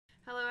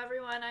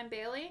everyone. I'm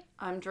Bailey.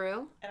 I'm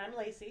Drew. And I'm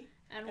Lacey.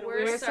 And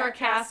we're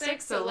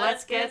sarcastic, so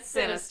let's get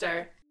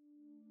sinister.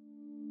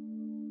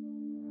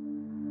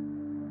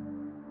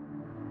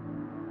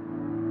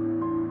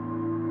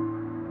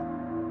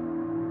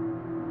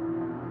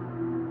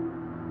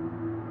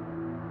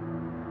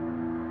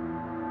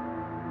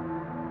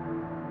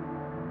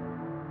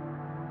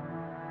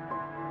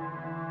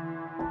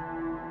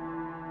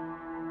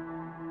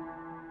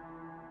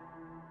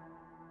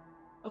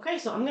 Okay,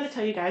 so I'm going to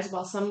tell you guys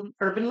about some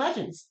urban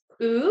legends.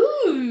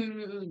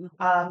 Ooh.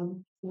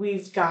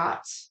 We've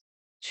got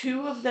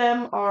two of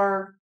them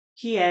are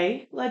PA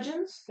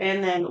legends,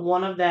 and then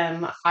one of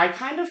them I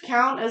kind of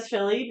count as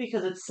Philly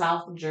because it's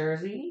South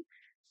Jersey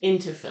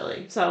into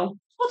Philly. So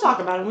we'll talk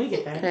about it when we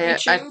get there. Okay,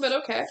 Reaching, but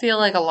okay. feel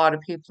like a lot of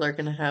people are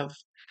gonna have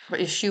an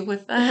issue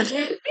with that.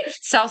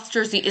 South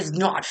Jersey is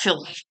not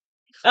Philly.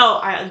 Oh,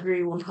 I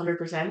agree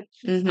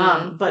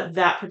 100%. But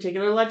that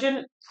particular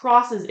legend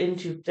crosses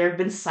into, there have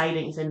been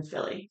sightings in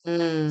Philly.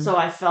 So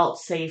I felt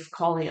safe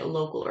calling it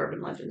local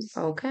urban legends.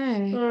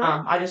 Okay.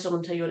 I just don't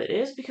want to tell you what it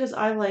is because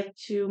I like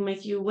to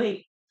make you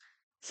wait.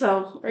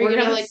 So Are you we're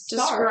gonna gonna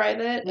start. describe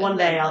it? One and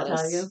day then I'll let tell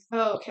us- you.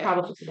 Oh, okay.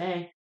 Probably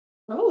today.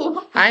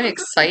 Oh, I'm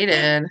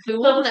excited. who So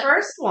will the know?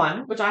 first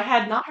one, which I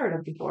had not heard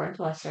of before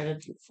until I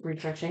started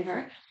researching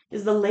her,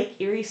 is the Lake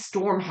Erie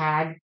Storm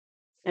Hag.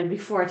 And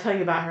before I tell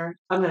you about her,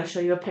 I'm going to show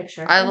you a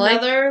picture. I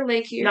like Another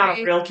Lake Erie Not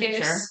a real case.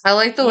 picture. the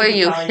You way could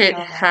you probably hit tell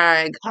that.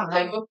 hag.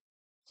 Oh,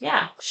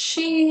 Yeah.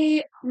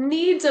 she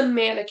needs a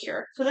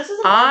manicure. So this is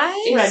an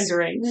I artist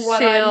rendering, What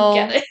feel- I'm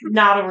getting.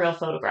 not a real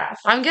photograph.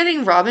 I'm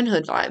getting Robin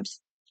Hood vibes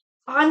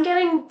I'm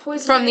getting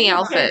poison from the ivy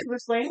outfit. Can you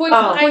explain? Poison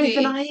Oh, ivy.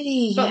 Poison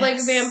Ivy, But like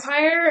yes.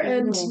 vampire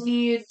and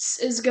Mhm.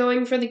 is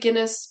going for the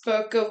Guinness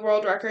Book of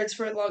World Records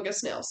for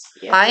longest nails.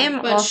 yeah. I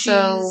am But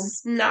also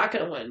she's not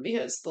gonna win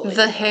because the lady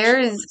the that hair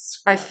she is.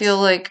 wants I nuts. feel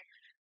like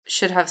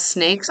should have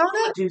snakes on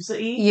it.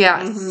 Juicy.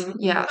 Yes, Mhm.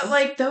 yes. But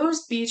like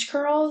those beach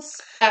curls,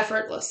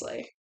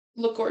 effortlessly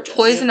look gorgeous.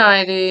 Poison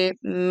Ivy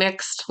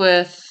mixed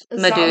with A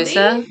Medusa.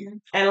 zombie?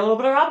 And a little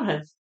bit of Robin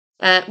Hood.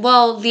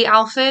 Well, the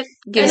outfit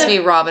gives And me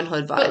Robin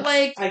Hood vibes. But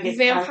like I get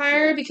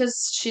vampire that.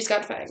 because she's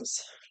got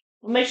fangs.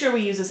 We'll make sure we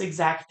use this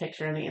exact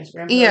picture in the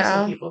Instagram post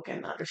Yeah. so people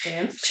can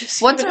understand.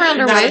 Just What's around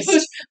her Not-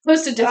 waist?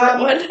 Post a different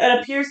one. It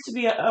appears to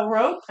be a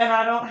rope, and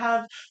I don't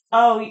have.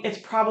 Oh, it's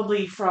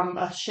probably from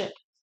a ship.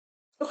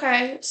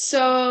 Okay,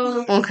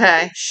 so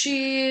Okay.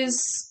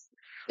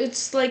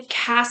 it's like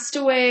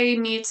Castaway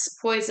meets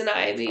Poison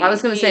Ivy. I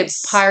was going to say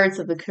meets- Pirates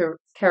of the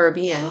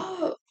Caribbean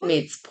Oh,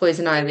 meets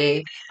Poison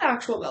Ivy.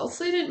 actual belts.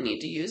 They didn't need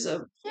to use a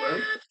rope.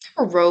 There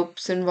were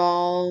ropes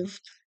involved.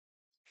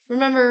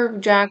 Remember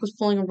Jack was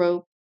pulling a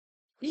rope?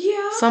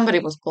 Yeah. Somebody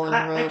was pulling a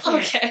I rope. can't.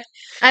 Okay.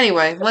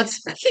 Anyway, let's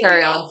I think carry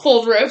we on. all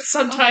pulled ropes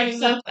sometimes Okay,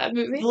 so- in that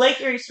movie.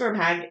 Lake Erie Storm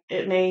Hag,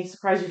 it may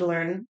surprise you to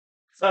learn,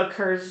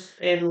 occurs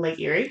in Lake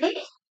Erie.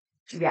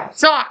 Yeah.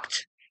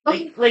 Shocked!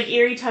 Lake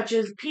Erie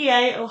touches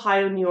PA,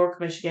 Ohio, New York,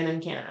 Michigan,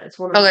 and Canada. It's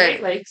one of the Okay,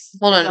 Great Lakes.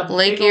 Hold It's on. a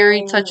Lake big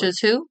Erie ol' touches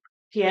who?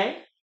 PA,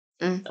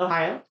 Mm.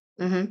 Ohio,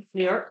 Mm-hmm.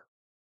 New York,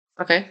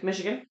 Okay.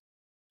 Michigan,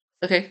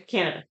 Okay.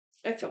 Canada.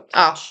 I feel Oh,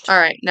 touched.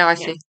 alright. Now I Yeah.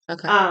 see.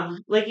 Okay.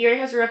 Lake Erie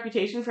has a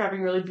reputation for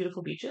having really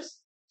beautiful beaches,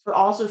 but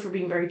also for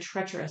being very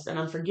treacherous and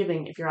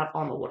unforgiving if you're out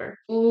on the water.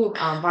 Ooh.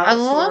 Violent I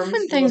love storms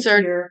when will things are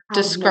appear out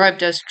of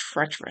Described as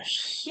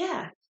treacherous.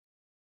 nowhere.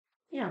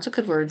 Yeah. It's a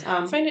good word.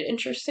 I find it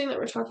interesting that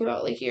we're talking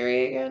about Lake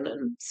Erie again,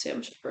 and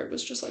Sam Shepard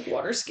was just like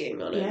water skiing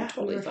on it, Yeah, and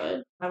totally we were-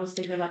 fine. I was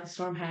thinking about the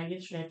Storm Hag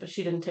yesterday, but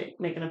she didn't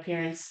make an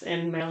appearance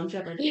in Maryland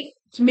Shepherd.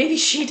 Maybe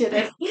she did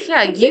it.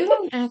 Yeah, you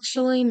don't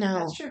actually know.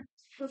 That's true.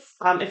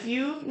 If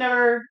you've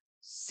never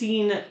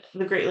seen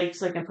the Great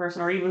Lakes like in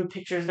person or even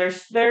pictures,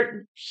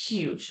 they're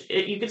huge.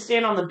 You could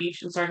stand on the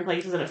beach in certain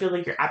places and it feels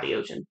like you're at the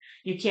ocean.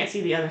 You can't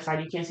see the other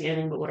side. You can't see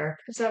anything but water.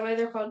 Is that why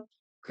they're called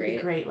The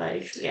Great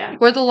Lakes, yeah.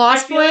 Were the I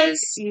Lost feel like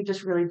Boys? you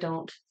just really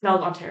don't. That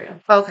was Ontario.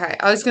 Okay,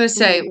 I was gonna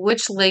say, Mhm.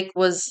 which lake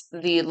was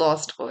the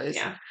Lost Boys?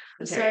 Yeah.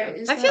 Sorry,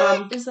 Ontario. is I that, feel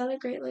like- is that a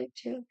Great Lake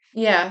too?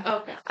 Yeah.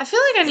 Okay. I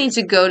feel like I need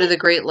to go to the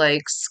Great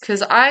Lakes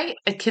because I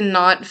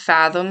cannot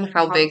fathom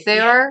how big they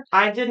are.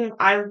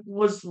 I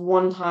was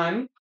one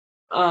time,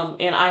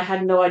 and I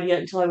had no idea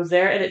until I was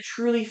there, and it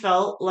truly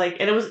felt like,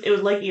 and it was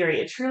Lake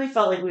Erie. It truly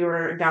felt like we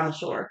were down the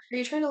shore Are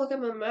you trying to look at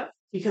my map?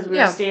 because we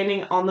Yeah. were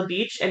standing on the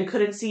beach and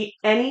couldn't see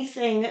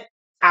anything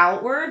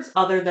outwards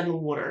other than the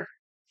water.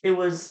 It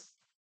was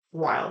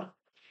wild.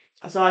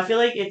 So I feel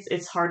like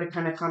it's hard to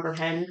kind of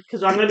comprehend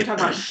because I'm going to be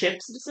talking about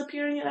ships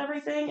disappearing and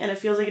everything, and it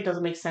feels like it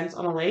doesn't make sense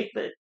on a lake,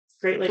 but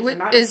Great Lakes are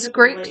not Is just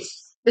Great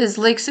lakes. is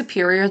Lake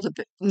Superior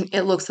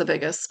it looks the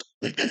biggest.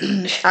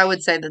 I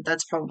would say that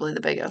that's probably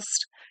the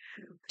biggest.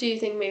 Do you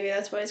think maybe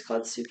that's why it's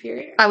called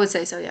Superior? I would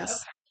say so,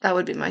 yes. That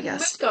would be my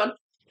guess. Moved on.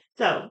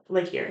 So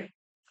Lake Erie,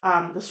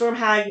 the Storm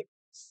Hag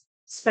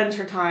spends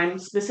her time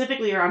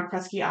specifically around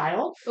Presque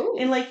Isle Ooh.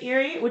 in Lake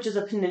Erie, which is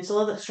a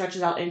peninsula that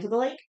stretches out into the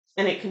lake,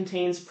 and it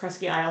contains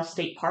Presque Isle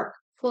State Park.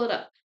 Pull it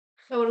up.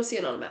 I want to see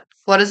it on a map.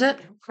 What is it?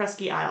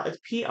 Presque Isle. It's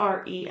Presque.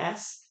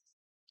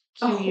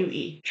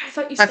 I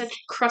thought you I've- said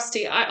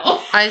Crusty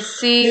Isle. I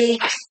see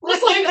I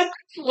was like,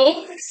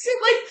 Oh,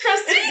 like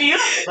Crested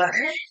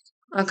Butte.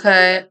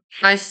 Okay,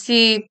 I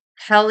see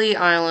Helly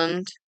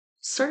Island.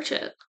 search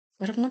it.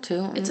 I don't want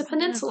to. It's a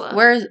peninsula.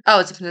 Where is? Oh,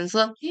 it's a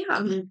peninsula.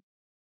 Yeah.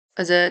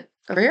 Is it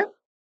over here?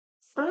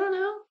 I don't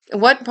know.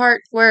 What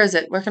part? Where is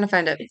it? Where can I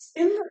find it? It's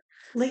in the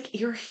Lake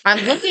Erie.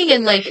 I'm looking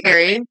in Lake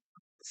Erie.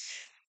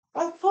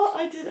 I thought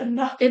I did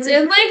enough. It's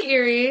in Lake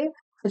Erie.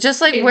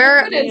 Just like In the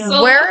where?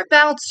 peninsula.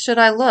 Whereabouts should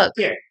I look?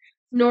 Here.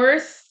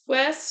 North,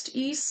 west,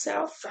 east,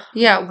 south.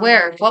 Yeah,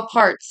 where? What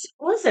parts?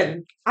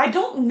 Listen, I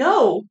don't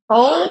know.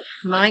 Oh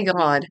my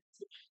god.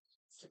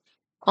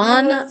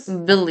 Yes.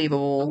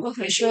 Unbelievable.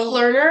 Okay, Visual so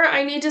learner,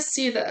 I need to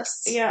see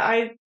this. yeah,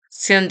 I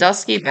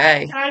Sandusky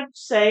Bay. can I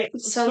say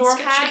Sounds Storm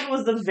sketchy. Hag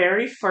was the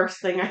very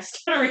first thing I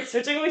started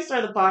researching when we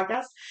started the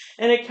podcast,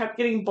 and it kept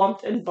getting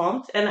bumped and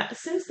bumped. And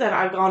since then,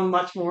 I've gone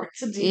much more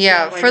into detail.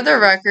 Yeah, like, for the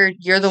record,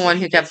 you're the one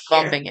who kept It's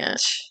here. bumping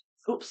it.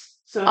 Oops.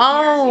 So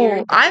Oh, here's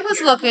Erie. I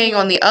was looking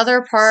on the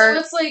other So part.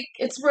 it's like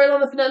it's right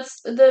on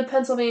the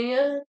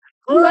Pennsylvania.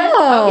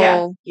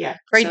 Oh, Yeah.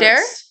 right So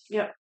there? it's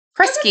Yep.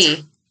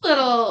 Presky.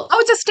 little. Oh,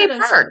 it's a state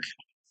Peninsula.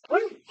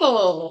 park.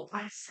 Oh,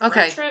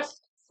 Okay. trip.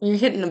 You're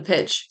hitting a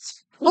pitch.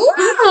 Wow.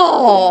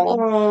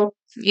 Oh.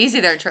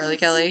 Easy there, Charlie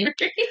Kelly.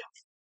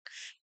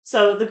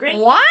 So the Great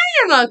Wine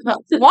in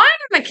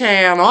a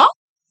can.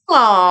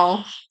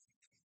 Oh.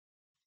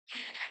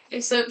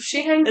 Okay, so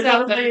she hangs is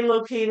out very there.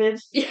 located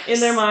Yes. in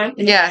their mind.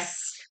 Yes.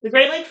 The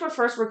Great Lakes were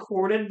first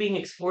recorded being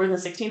explored in the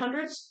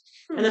 1600s,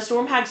 and the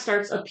storm hag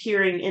starts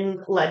appearing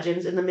in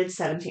legends in the mid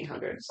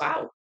 1700s.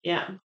 Wow.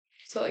 Yeah.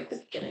 So like the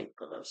beginning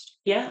almost.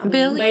 Yeah. I mean,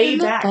 Billy way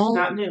and the back, Ball.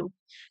 not new.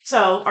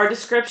 So our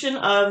description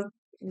of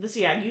the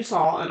sea hag, you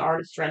saw an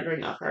artist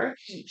rendering of her.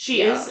 She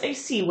Yeah. is a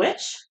sea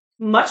witch,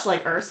 much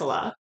like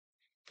Ursula,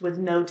 with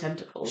no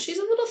tentacles. She's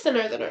a little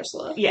thinner than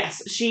Ursula.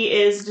 Yes, she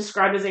is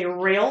described as a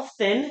rail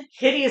thin,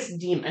 hideous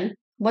demon.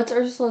 What's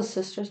Ursula's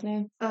sister's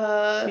name?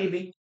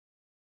 Maybe.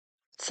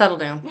 Settle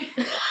down.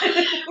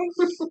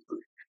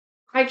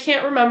 I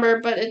can't remember,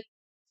 but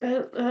I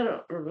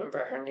don't remember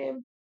her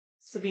name.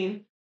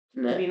 Sabine.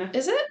 No. Sabina.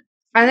 Is it?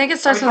 I think it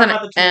starts Are we with an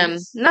talking about the M.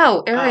 twins?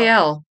 No,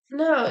 Ariel.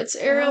 No, it's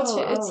Ariel too.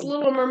 It's Oh.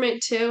 Little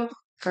Mermaid too.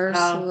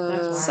 Ursula.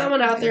 that's why.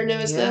 Someone out there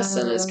knows this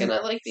and is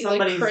gonna like be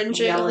Somebody's like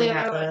cringing yelling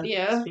about at it. the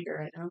Yeah. speaker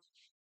right now.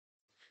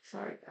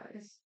 Sorry,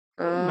 guys.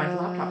 My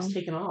laptop's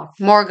taken off.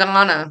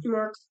 Morgana.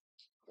 More.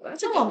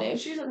 That's a Oh, good name.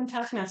 she's in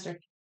Taskmaster.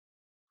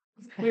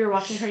 We were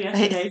watching her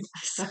yesterday.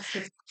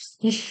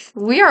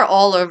 We are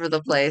all over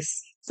the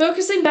place.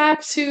 Focusing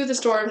back to the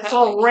storm.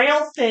 So, a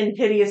rail thin,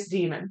 hideous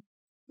demon.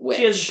 Witch.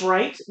 She has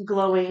bright,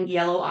 glowing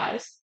yellow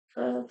eyes.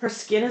 Uh, Her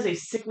skin is a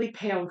sickly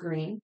pale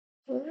green.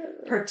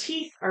 Her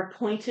teeth are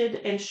pointed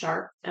and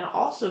sharp, and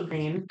also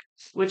green,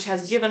 which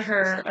has given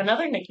her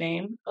another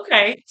nickname.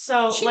 Okay,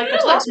 so She like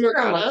kinda the likes top girl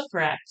Morgana. looks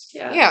correct.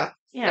 yeah. Yeah.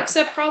 Yeah,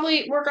 Except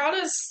probably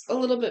Morgana's a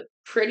little bit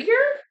prettier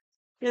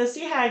yeah. The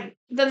sea hag.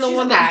 than the She's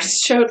one a that hag. you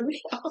showed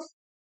me.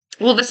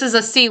 Well, this is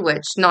a sea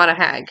witch, not a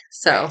hag.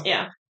 So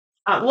Yeah.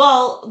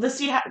 Well, the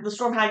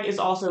storm hag is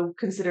also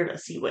considered a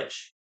sea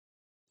witch.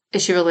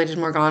 is she related to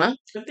Morgana?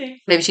 Could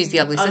be. Maybe she's the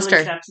ugly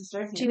sister.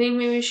 Stepsister. Do you think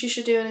maybe she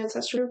should do an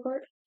ancestry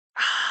report?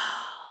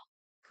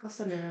 I'll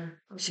send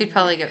her. She'd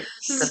probably get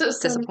So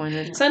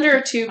disappointed. Send her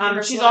a tube.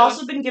 She's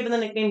also been given the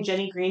nickname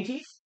Jenny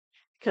Greenteeth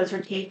because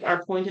her teeth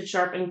are pointed,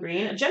 sharp, and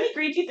green. Jenny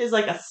Greenteeth is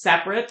like a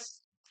separate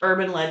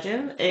urban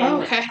legend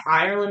in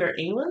Ireland or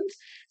England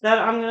that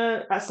I'm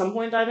gonna at some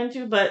point dive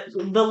into. But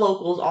the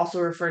locals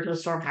also refer to the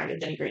storm hag as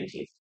Jenny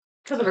Greenteeth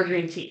because of her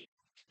green teeth.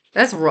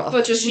 That's rough.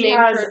 But just She name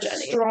has her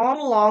Jenny. strong,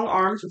 long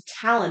arms with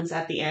talons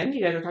at the end.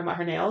 You guys were talking about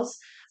her nails.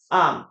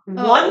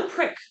 One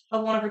prick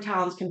of one of her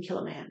talons can kill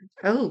a man.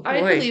 Oh boy.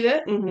 I believe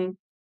it.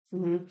 Mm-hmm.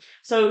 Mm-hmm.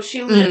 So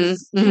she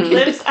lives. Mhm, mhm. She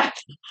lives at.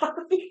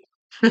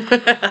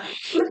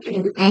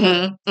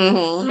 Mhm,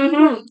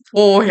 mhm.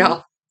 Oh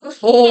yeah.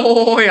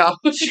 Oh yeah.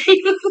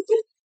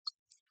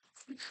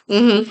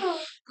 Mhm.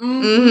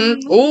 Mhm.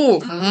 Oh.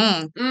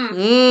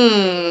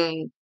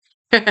 Mhm.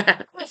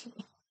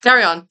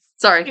 Carry on.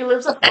 Sorry. She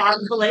lives at the bottom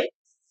of the lake,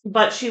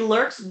 but she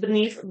lurks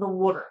beneath the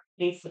water,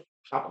 beneath the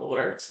top of the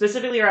water,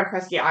 specifically around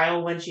Presky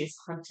Isle when she's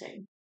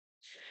hunting.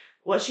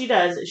 What she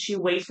does is she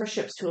waits for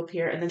ships to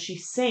appear and then she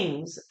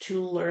sings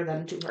to lure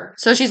them to her.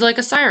 So she's like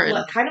a siren.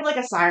 Kind of like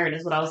a siren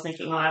is what I was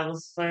thinking when I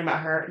was learning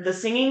about her. The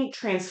singing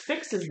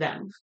transfixes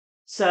them.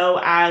 So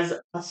as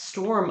a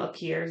storm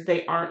appears,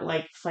 they aren't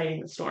like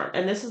fighting the storm.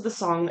 And this is the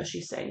song that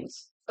she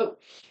sings. Oh.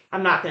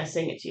 I'm not going to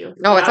sing it to you.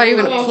 Oh, I thought you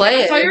were gonna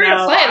play I thought you were gonna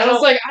No, play it. I I was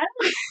don't- like,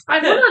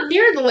 I'm not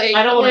near the lake.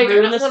 I don't want like, to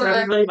ruin I this don't for wanna-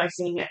 everybody by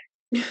singing it.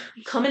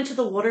 Come into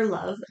the water,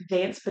 love,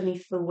 dance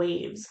beneath the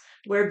waves,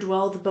 where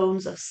dwell the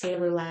bones of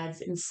sailor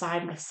lads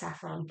inside my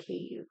saffron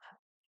cave.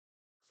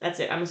 That's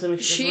it. I'm assuming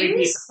she just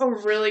repeats. She's a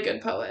really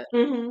good poet.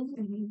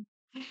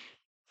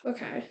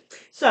 Okay.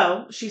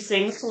 So she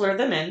sings to lure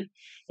them in,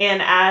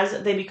 and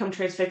as they become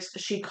transfixed,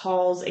 she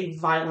calls a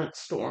violent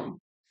storm.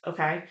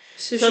 Okay.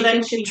 So So she then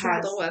can she control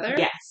has the weather?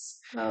 Yes.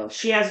 Oh.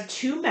 She has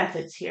two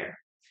methods here.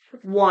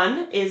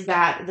 One is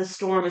that the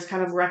storm is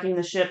kind of wrecking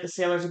the ship. The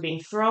sailors are being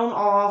thrown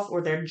off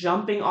or they're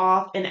jumping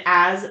off. And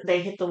as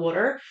they hit the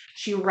water,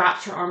 she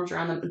wraps her arms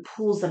around them and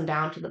pulls them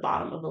down to the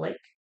bottom of the lake.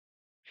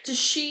 Does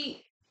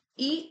she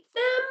eat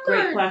them?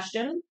 Great or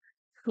question.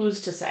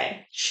 Who's to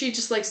say? She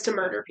just likes to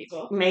murder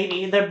people.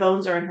 Maybe. Their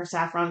bones are in her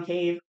saffron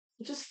cave.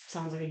 It just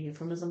sounds like a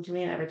euphemism to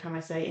me. And every time I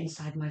say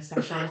inside my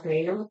saffron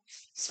cave.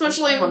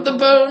 Especially with the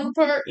bone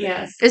part.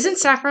 Yes. Isn't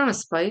saffron a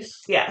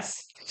spice?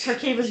 Yes. Her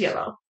cave is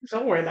yellow.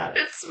 Don't worry about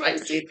it. It's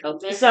spicy.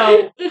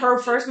 So her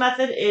first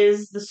method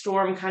is the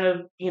storm kind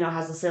of,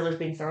 has the sailors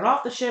being thrown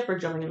off the ship or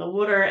jumping in the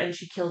water, and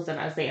she kills them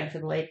as they enter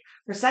the lake.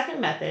 Her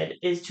second method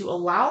is to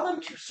allow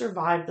them to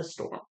survive the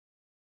storm,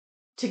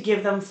 to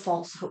give them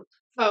false hope.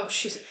 Oh,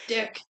 she's a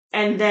dick.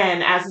 And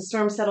then as the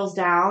storm settles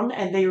down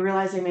and they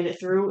realize they made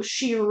it through,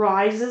 she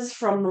rises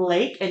from the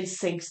lake and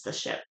sinks the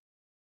ship.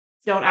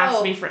 Don't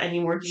ask me for any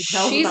more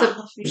details. She's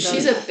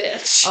a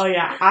bitch. Oh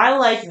yeah, I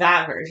like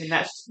that version.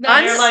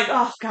 They're like,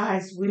 oh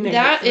guys, we made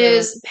that it through.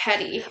 is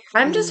petty.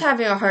 I'm just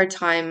having a hard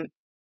time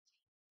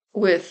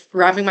with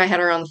wrapping my head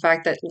around the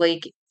fact that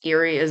Lake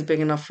Erie is big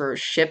enough for a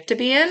ship to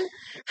be in.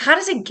 How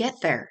does it get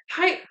there?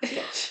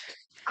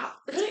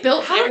 It's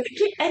built How there. did it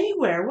get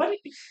anywhere? What?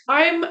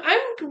 I'm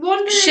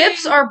wondering.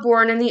 Ships are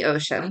born in the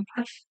ocean.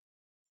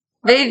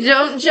 They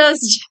don't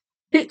just.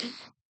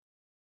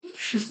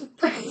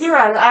 You're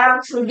right. I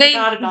actually They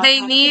forgot about they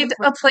that. need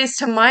a place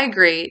to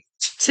migrate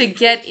to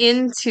get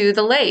into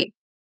the lake.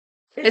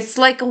 It's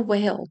like a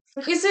whale.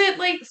 Is it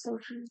like?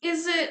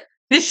 Is it?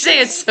 You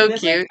say it's so Is it?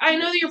 cute. I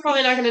know that you're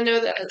probably not going to know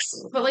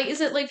this, but like,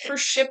 is it like for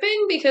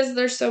shipping because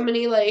there's so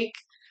many like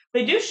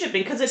They do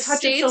shipping because it touches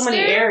states so many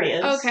there?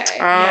 areas. Okay.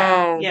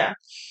 Oh. Yeah.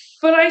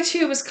 But I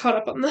too was caught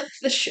up on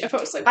the ship. I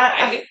was like,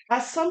 why?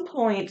 At some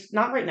point,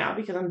 not right now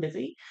because I'm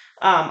busy,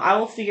 I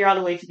will figure out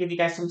a way to give you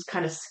guys some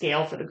kind of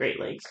scale for the Great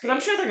Lakes. Because I'm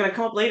sure they're going to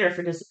come up later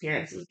for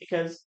disappearances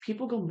because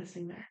people go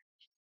missing there.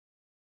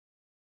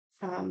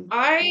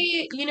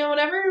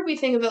 Whenever we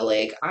think of a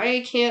lake,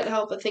 I can't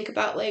help but think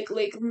about Lake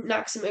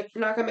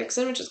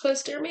Nakamixon, which is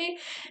close near me,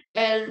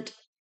 and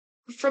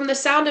from the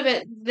sound of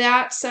it,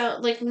 that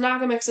sound like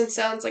Nakamixon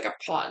sounds like a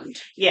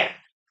pond. Yeah.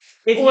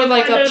 Or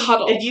like a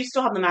puddle. If you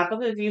still have the map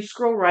of it, if you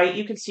scroll right,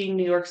 you can see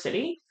New York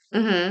City.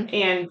 Mm-hmm.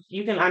 And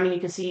you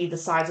can see the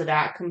size of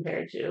that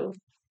compared to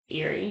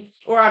Erie.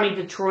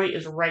 Detroit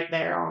is right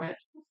there on it.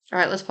 All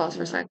right, let's pause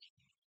for a sec.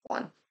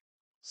 One.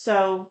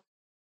 So,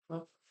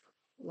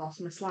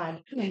 lost my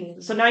slide.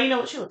 So now you know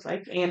what she looks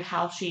like and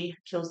how she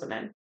kills the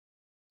men.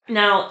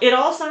 Now, it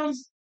all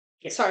sounds...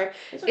 Sorry.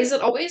 Is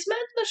it always men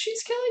that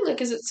she's killing? Like,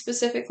 is it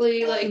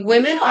specifically, like...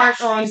 Women aren't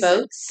on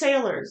boats.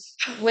 Sailors.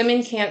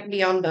 Women can't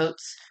be on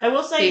boats. I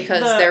will say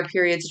because their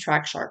periods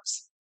attract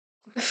sharks.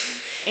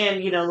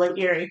 And, Lake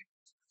Erie.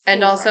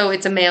 And also,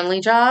 it's a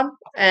manly job,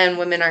 and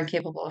women aren't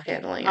capable of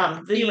handling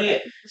it.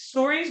 The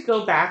stories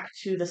go back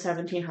to the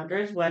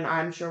 1700s when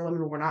I'm sure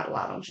women were not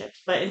allowed on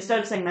ships. But instead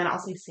of saying men, I'll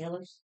say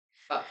sailors.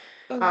 Okay.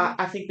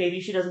 I think maybe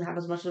she doesn't have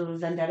as much of a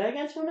vendetta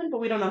against women, but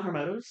we don't know her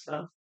motives,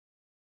 so.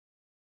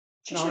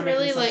 She should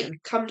really, like,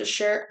 come to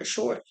shore,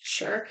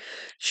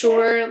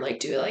 and, like,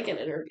 do, like, an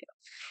interview.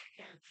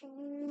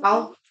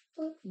 I'll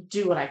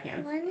do what I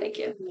can. Thank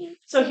you.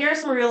 So here are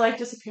some real-life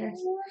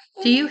disappearances.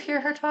 Do you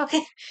hear her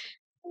talking?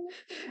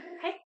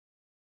 Hey.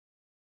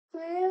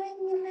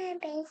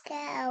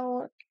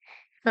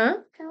 Huh?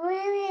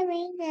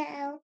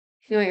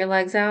 You want your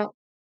legs out?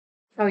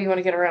 Oh, you want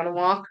to get around and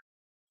walk?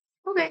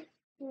 Okay.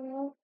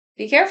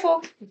 Be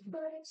careful.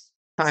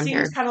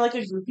 Seems kind of like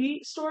a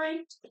goofy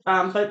story,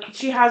 but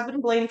she has been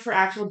blamed for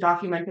actual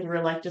documented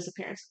real-life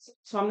disappearances.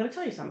 So I'm going to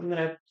tell you something. I'm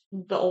going to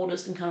the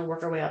oldest and kind of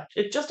work our way up.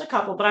 It's just a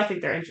couple, but I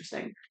think they're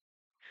interesting.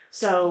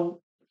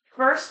 So,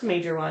 first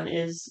major one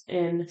is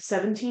in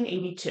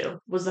 1782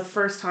 was the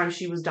first time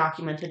she was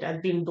documented as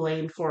being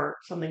blamed for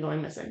something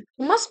going missing.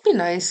 It must be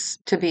nice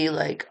to be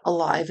like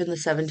alive in the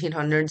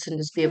 1700s and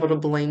just be able to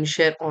blame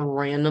shit on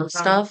random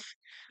stuff.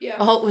 Yeah.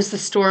 Oh, it was the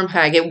storm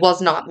hag. It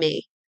was not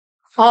me.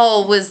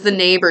 Oh, it was the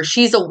neighbor.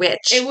 She's a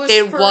witch. It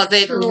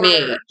wasn't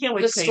me. Can't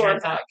wait to storm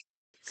hag.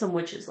 Some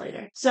witches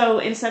later. So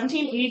in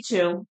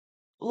 1782,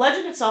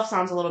 legend itself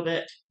sounds a little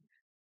bit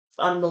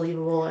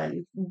unbelievable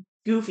and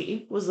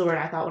goofy was the word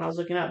I thought when I was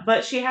looking up.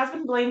 But she has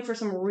been blamed for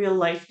some real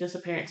life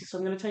disappearances. So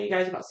I'm going to tell you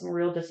guys about some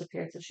real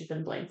disappearances she's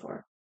been blamed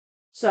for.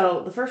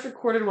 So the first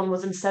recorded one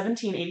was in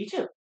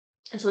 1782.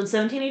 And so in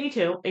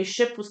 1782, a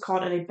ship was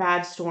caught in a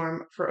bad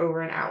storm for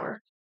over an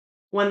hour.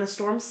 When the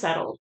storm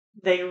settled,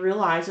 they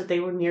realized that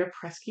they were near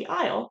Presque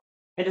Isle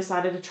and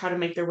decided to try to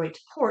make their way to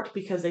port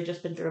because they'd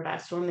just been through a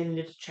bad storm. They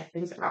needed to check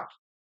things out.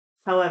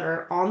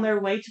 However, on their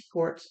way to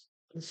port,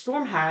 the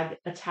storm hag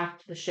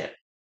attacked the ship.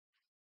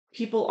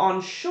 People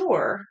on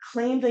shore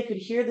claimed they could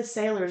hear the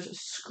sailors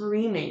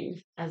screaming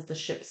as the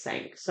ship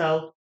sank.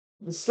 So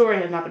the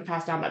story has not been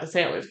passed down by the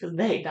sailors because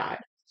they died.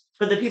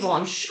 But the people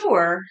on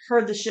shore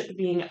heard the ship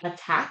being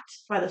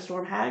attacked by the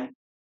storm hag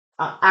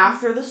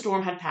after the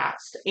storm had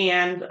passed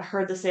and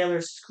heard the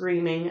sailors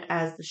screaming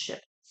as the ship.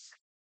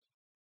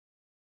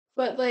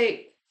 But,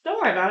 like...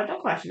 Don't worry about it.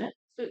 Don't question it.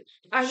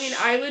 I mean,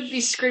 I would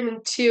be screaming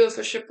too if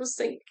a ship was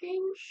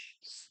sinking.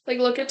 Like,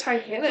 look at So we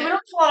Titanic. don't have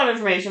a lot of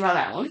information about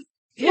that one.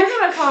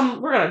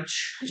 We're gonna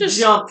Just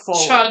jump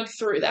forward. chug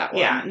through that one.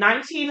 Yeah,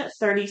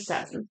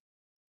 1937.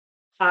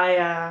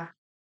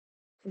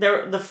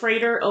 The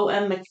freighter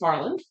O.M.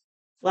 McFarland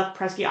left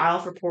Presque Isle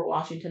for Port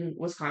Washington,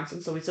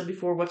 Wisconsin. So we said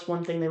before, what's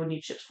one thing they would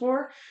need ships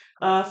for?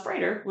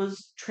 Freighter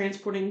was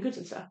transporting goods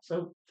and stuff.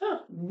 So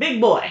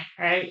big boy,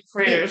 right?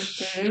 Freighters.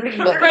 Big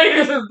boy.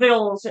 Freighters are big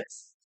old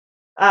ships.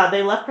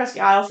 They left Presque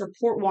Isle for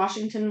Port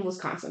Washington,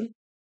 Wisconsin.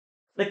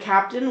 The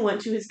captain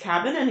went to his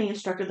cabin and he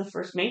instructed the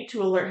first mate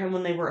to alert him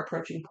when they were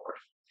approaching port.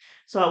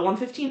 So at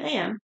 1:15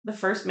 a.m., the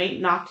first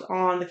mate knocked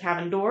on the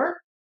cabin door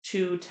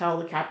to tell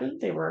the captain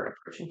they were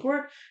approaching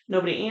port.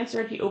 Nobody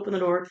answered. He opened the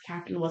door. The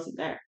captain wasn't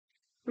there.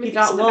 He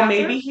thought, well,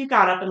 maybe he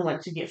got up and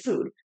went to get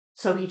food.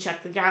 So he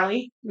checked the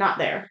galley. Not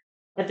there.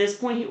 At this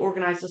point, he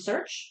organized a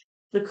search.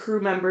 The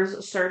crew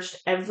members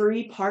searched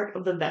every part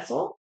of the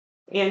vessel,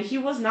 and he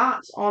was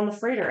not on the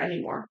freighter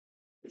anymore.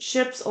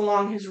 Ships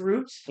along his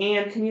route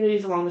and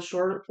communities along the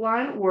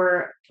shoreline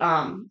were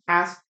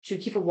asked to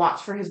keep a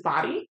watch for his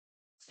body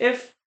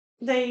if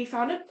they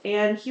found it,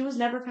 and he was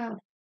never found.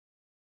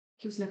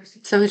 He was never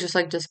seen. So he just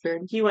like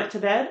disappeared. He went to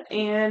bed,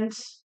 and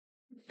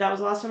that was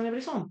the last time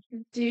anybody saw him.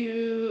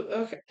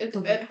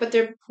 But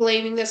they're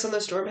blaming this on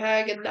the storm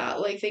hag and not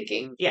like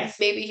thinking Yes.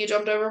 maybe he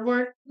jumped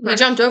overboard. He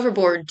jumped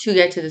overboard to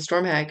get to the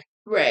storm hag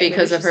Right.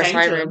 because of her Maybe she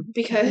sank to siren. him.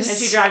 Because And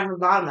she dragged him to the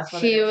bottom. That's why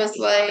they he didn't was catch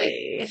his like,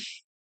 body.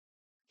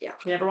 yeah.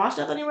 He never washed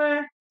up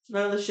anywhere.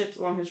 None of the ships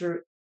along his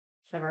route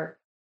ever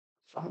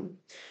saw him.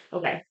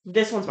 Okay,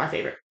 this one's my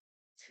favorite.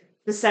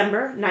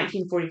 December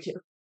 1942.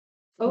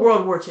 Oh.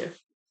 World War II.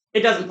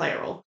 It doesn't play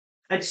a role.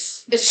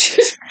 It's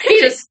just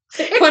Just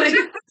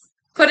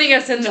putting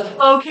us in the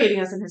locating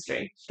us in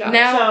history.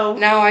 now. So-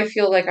 Now I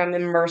feel like I'm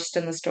immersed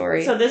in the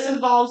story. So this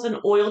involves an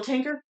oil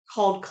tanker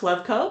called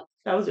Klevko.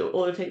 That was the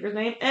oil tanker's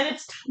name. And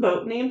its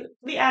tugboat named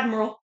the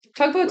Admiral.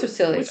 Tugboats are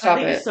silly. Which I Stop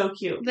think it. is so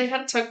cute. they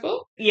had a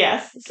tugboat.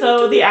 Yes.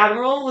 So the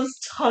Admiral was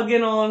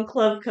tugging on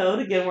Klevko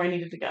to get where he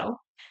needed to go.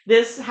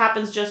 This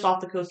happens just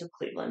off the coast of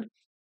Cleveland.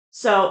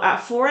 So at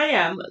 4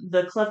 a.m.,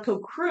 the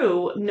Klevko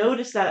crew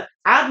noticed that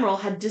Admiral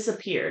had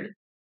disappeared,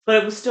 but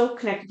it was still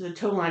connected to the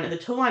tow line, and the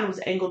tow line was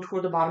angled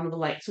toward the bottom of the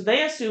lake. So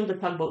they assumed the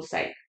tugboat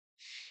sank,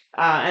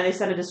 and they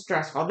sent a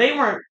distress call. They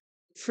weren't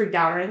freaked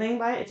out or anything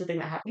by it. It's a thing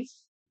that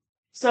happens.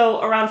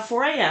 So around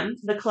 4 a.m.,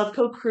 the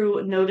Klevko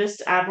crew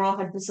noticed Admiral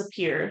had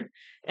disappeared,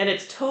 and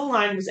its tow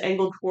line was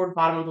angled toward the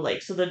bottom of the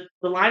lake. So the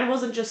line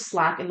wasn't just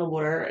slack in the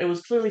water. It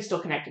was clearly still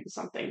connected to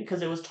something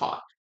because it was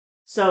taut.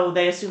 So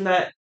they assumed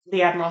that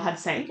the Admiral had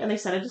sank, and they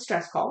sent a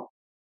distress call.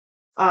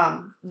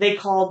 They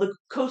called the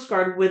Coast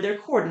Guard with their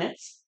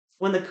coordinates.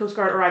 When the Coast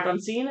Guard arrived on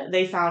scene,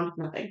 they found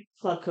nothing.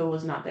 Klevko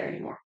was not there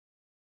anymore.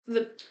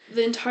 The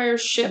entire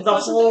ship The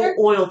wasn't whole there?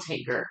 oil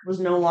tanker was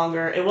no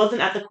longer, it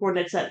wasn't at the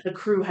coordinates that the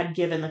crew had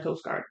given the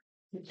Coast Guard.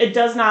 It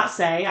does not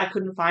say, I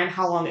couldn't find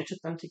how long it took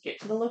them to get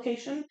to the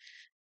location.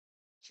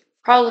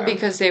 Probably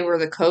because they were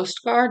the Coast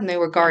Guard and they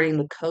were guarding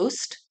the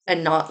coast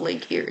and not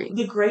Lake Erie.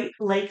 The Great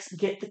Lakes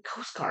get the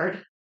Coast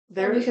Guard.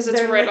 Because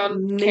it's right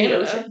on mini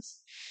Canada.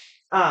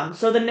 oceans.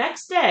 So the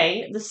next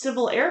day, the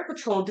Civil Air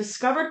Patrol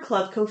discovered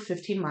Klevko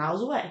 15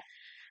 miles away.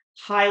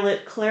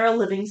 Pilot Clara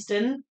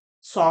Livingston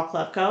saw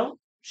Klevko.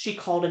 She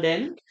called it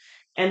in,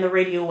 and the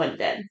radio went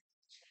dead.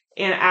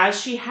 And as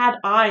she had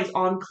eyes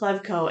on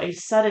Klevko, a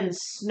sudden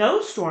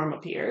snowstorm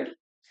appeared.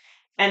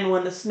 And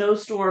when the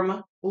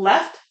snowstorm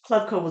left,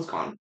 Klevko was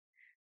gone.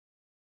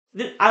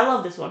 I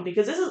love this one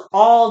because this is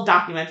all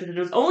documented. It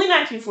was only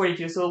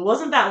 1942, so it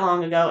wasn't that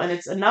long ago, and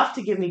it's enough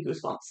to give me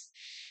goosebumps.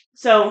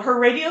 So her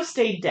radio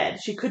stayed dead.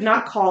 She could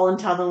not call and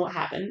tell them what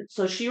happened.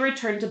 So she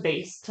returned to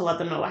base to let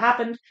them know what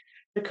happened.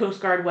 The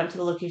Coast Guard went to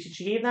the location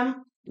she gave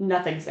them.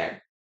 Nothing's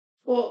there.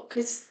 Well,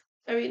 because,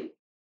 I mean,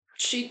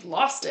 she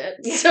lost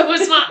it, so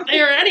it's not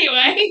there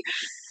anyway.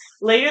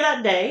 Later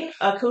that day,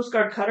 a Coast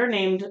Guard cutter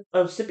named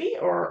Ossipee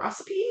or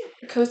Ossipee?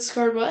 Coast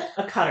Guard what?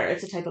 A cutter.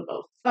 It's a type of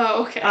boat.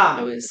 Oh, okay.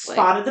 I was like,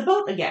 Spotted the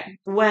boat again.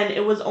 When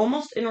it was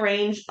almost in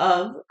range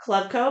of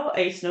Klevko,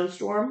 a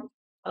snowstorm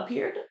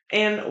appeared.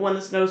 And when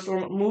the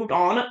snowstorm moved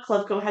on,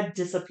 Klevko had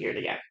disappeared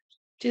again.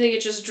 do you think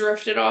it just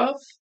drifted off?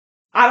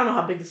 I don't know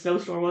how big the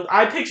snowstorm was.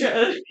 I picture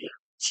a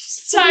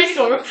Tiny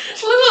storm.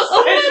 a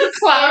little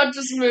cloud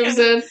just moves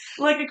in.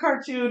 Like a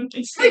cartoon.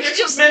 It's like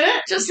just a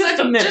minute. Just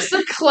a minute. Just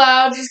a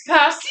cloud just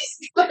passes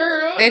through.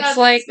 It's That's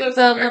like so the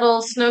smart.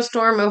 little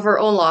snowstorm over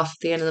Olaf at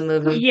the end of the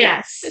movie.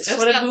 Yes. It's When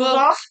just it that moves little-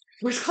 off,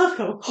 where's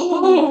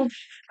Klevko?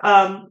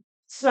 Oh.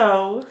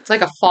 So It's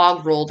like a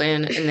fog rolled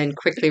in and then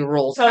quickly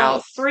rolls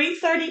out.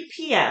 3:30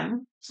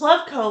 p.m.,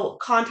 Klevko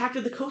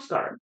contacted the Coast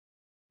Guard.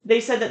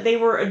 They said that they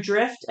were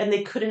adrift and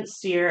they couldn't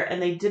steer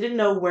and they didn't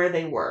know where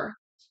they were.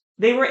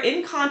 They were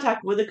in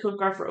contact with the Coast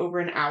Guard for over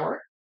an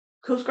hour.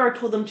 Coast Guard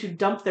told them to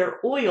dump their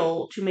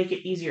oil to make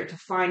it easier to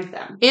find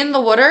them. In the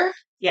water?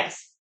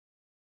 Yes.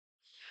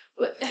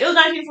 It was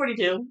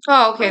 1942.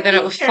 Oh, okay, then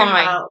it was Caring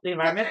fine. about the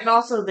environment, and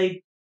also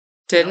they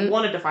Didn't?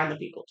 wanted to find the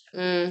people.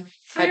 I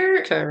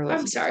They're, couldn't really.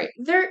 I'm sorry,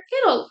 they're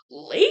in a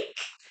lake?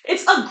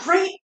 It's a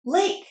great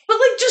lake. But,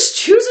 like, just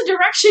choose a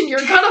direction, you're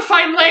gonna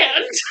find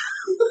land.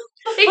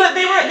 Like, But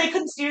they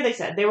couldn't steer, they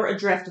said. They were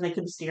adrift and they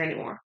couldn't steer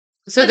anymore.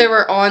 So they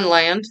were on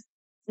land?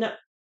 No.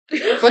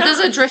 What does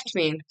adrift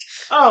mean?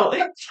 Oh.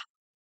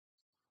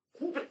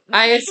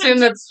 I assume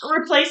that's...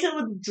 Replace it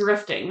with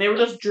drifting. They were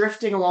just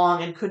drifting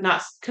along and could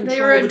not control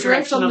they were the adrift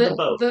direction on of the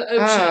boat. the ocean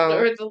Oh.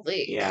 or the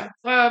lake. Yeah.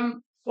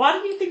 Um, Why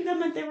do you think that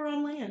meant they were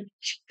on land?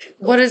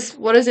 What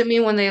does it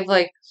mean when they've,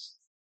 like,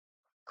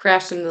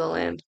 crashed into the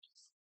land?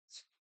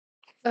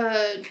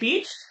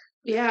 Beach?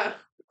 Yeah.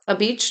 A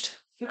beached?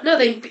 No,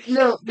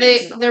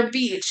 they're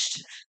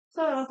beached.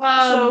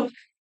 So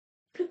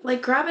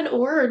Like, grab an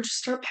oar and just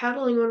start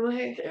paddling one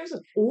way. there's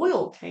an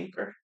oil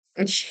tanker.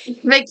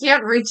 They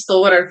can't reach the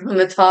water from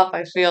the top,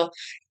 I feel.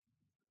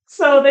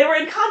 So they were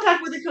in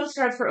contact with the Coast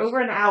Guard for over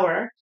an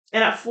hour,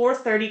 and at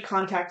 4:30,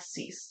 contact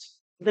ceased.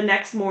 The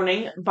next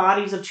morning,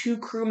 bodies of 2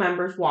 crew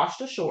members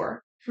washed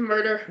ashore.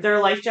 Murder. Their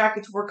life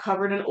jackets were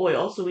covered in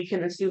oil, so we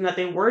can assume that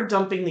they were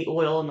dumping the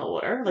oil in the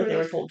water, like they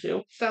were told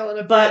to. Fell in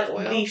a But pile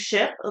of oil. the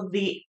ship,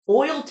 the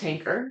oil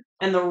tanker,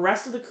 and the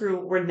rest of the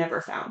crew were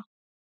never found.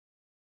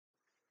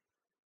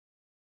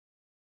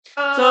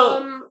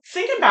 So,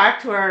 thinking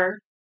back to our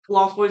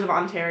Lost Boys of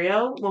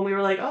Ontario, when we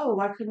were like, oh,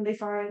 why couldn't they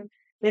find...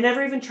 They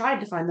never even tried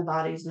to find the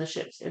bodies in the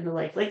ships in the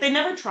lake. Like, they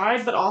never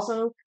tried, but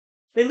also,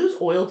 they lose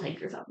oil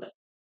tankers out of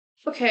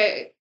it.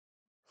 Okay.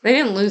 They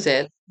didn't lose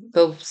it.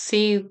 The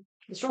sea...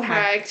 The Storm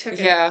Hag. Hag took it.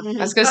 Yeah, I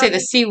was gonna say the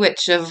sea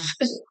witch of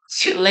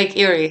Lake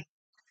Erie.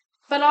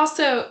 But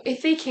also,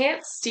 if they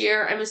can't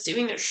steer, I'm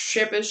assuming their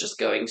ship is just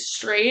going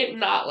straight,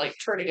 not like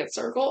turning in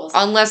circles.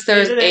 Unless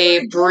there's Maybe they a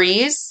were-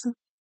 breeze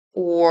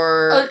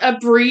or... A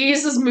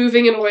breeze is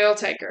moving an oil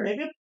tanker.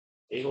 Maybe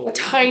big A old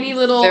tiny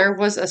little There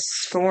was a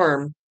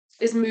storm.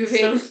 is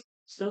moving.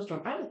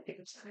 snowstorm. I don't think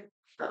it's that.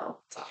 Oh,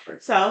 it's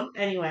awkward. So,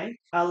 anyway,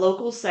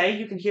 locals say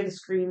you can hear the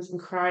screams and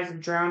cries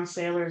of drowned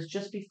sailors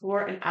just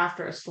before and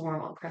after a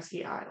storm on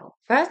Kresge Isle.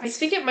 I That's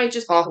think it might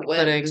just be the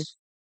off-putting. wind.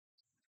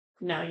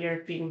 No,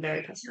 you're being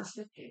very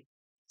pessimistic.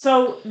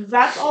 So,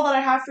 that's all that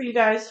I have for you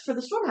guys for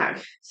the Storm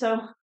Hag. So,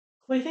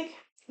 what do you think?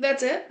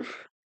 That's it.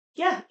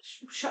 Yeah,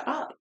 shut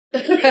up. No,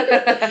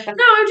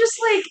 I'm just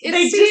like it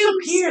They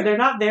seems. disappear. They're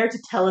not there to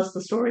tell us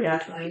the story I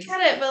afterwards. get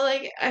it, but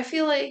like I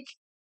feel like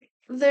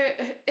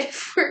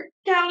if we're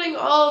counting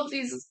all of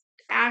these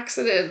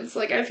accidents,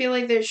 like I feel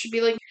like there should be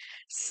like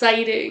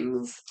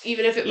sightings,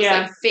 even if it was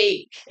Yeah. like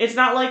fake. It's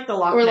not like the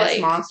Loch Or, Ness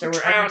like, Monster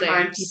where every time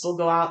drownings. people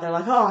go out, they're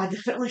like, oh, I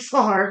definitely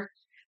saw her.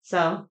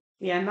 So,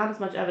 yeah, not as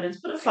much evidence,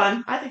 but it's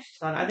fun. I think she's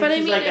fun. I think But I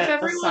she's mean, like if a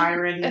everyone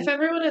siren. if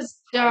everyone has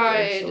Siren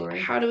died, story.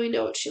 how do we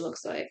know what she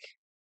looks like?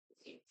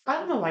 I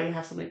don't know why you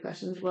have so many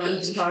questions when I'm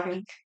just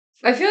talking.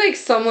 I feel like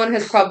someone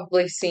has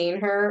probably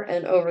seen her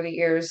and over the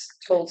years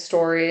told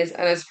stories,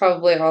 and it's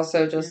probably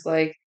also just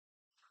like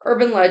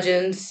urban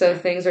legends, so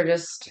things are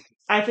just...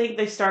 I think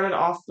they started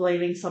off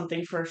blaming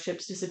something for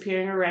ships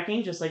disappearing or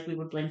wrecking, just like we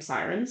would blame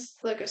sirens.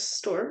 Like a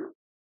storm?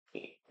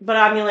 But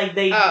I mean, like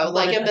they Oh,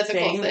 like wanted a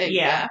mythical thing.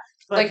 Yeah,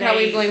 but like how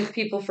we they- blamed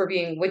people for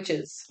being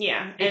witches.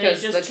 Yeah, and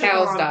Because it the just took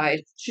cows on-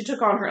 died. She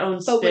took on her own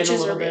But spin a witches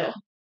little are bit. real.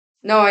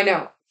 No, I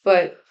know.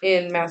 But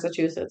in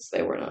Massachusetts,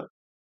 they were not.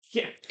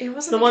 Yeah, It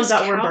wasn't The because ones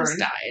that were cows burned.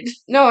 died.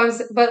 No,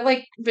 but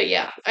like... But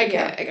yeah, I get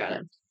Yeah. it. I got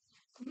it.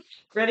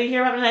 ready to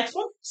hear about the next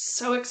one?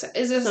 So excited.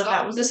 Is this So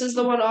that was this it. is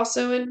the one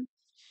also in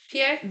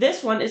PA?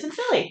 This one is in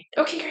Philly.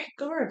 Okay, great.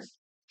 Go Birds.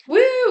 Woo!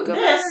 Go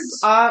This,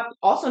 Birds.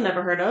 also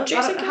never heard of.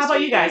 Jason How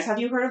about you Kelsey. guys? Have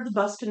you heard of the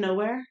Bus to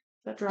Nowhere?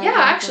 That drives Yeah, around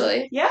actually.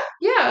 Philly? Yeah?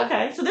 Yeah.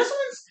 Okay, so this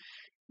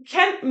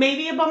one's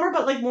maybe a bummer,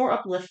 but like more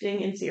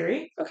uplifting in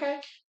theory. Okay.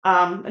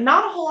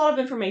 Not a whole lot of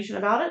information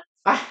about it.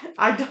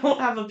 I don't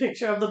have a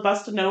picture of the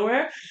Bus to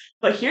Nowhere,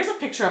 but here's a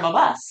picture of a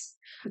bus.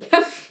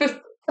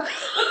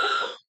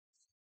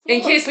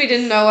 In case we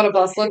didn't know what a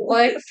bus looked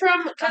like.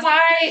 From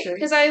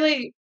because I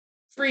like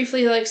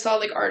briefly like saw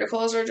like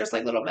articles or just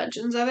like little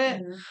mentions of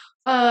it.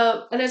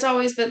 And it's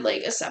always been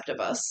like a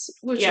Septibus,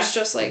 which Yeah. is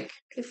just like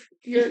if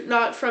you're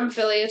not from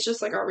Philly, it's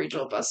just like our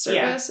regional bus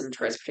Yeah. service and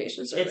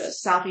transportation service.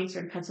 It's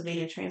Southeastern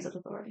Pennsylvania Transit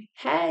Authority.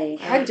 Hey.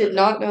 I did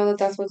not know that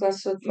that's what that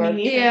stood Me for.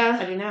 neither. Yeah.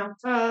 I do now.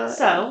 Uh,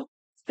 So,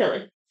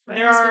 Philly. my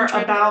There husband are tried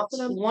to about help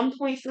them.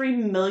 1.3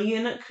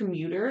 million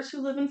commuters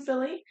who live in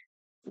Philly,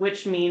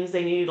 which means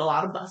they need a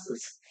lot of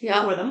buses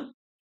Yeah. for them.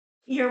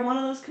 You're one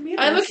of those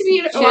commuters. I'm a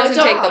commuter. She Well, I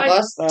doesn't take the I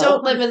bus, though.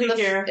 don't live in I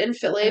figure- in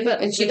Philly,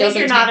 but And she I think doesn't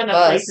you're not take in the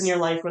a place bus. in your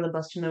life where the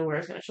Bus to Nowhere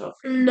is going to show up.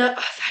 no,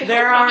 I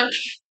There hope are not.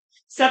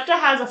 SEPTA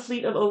has a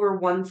fleet of over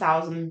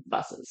 1,000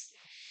 buses.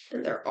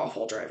 And they're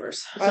awful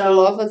drivers. I So-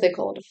 love that they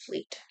call it a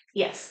fleet.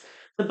 Yes.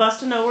 The Bus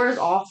to Nowhere is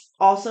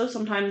also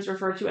sometimes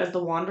referred to as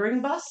the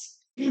Wandering Bus.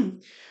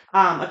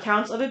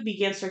 Accounts of it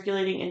began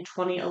circulating in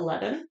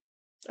 2011.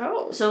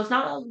 Oh, So it's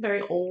not a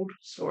very old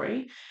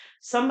story.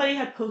 Somebody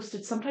had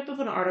posted some type of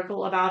an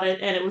article about it,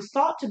 and it was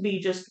thought to be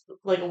just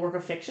like a work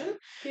of fiction.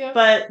 yeah.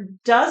 But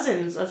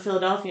dozens of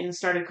Philadelphians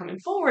started coming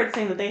forward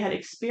saying that they had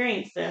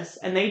experienced this,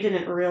 and they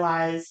didn't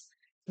realize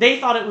They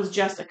thought it was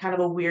just a kind of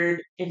a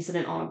weird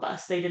incident on a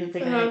bus. They didn't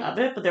think anything of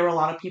it, but there were a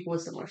lot of people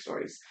with similar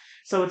stories.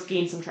 So it's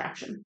gained some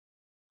traction.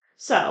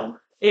 So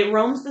it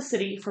roams the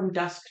city from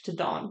dusk to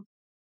dawn.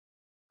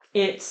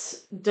 It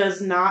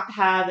does not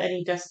have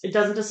it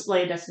doesn't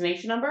display a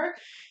destination number.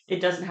 It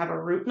doesn't have a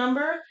route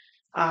number.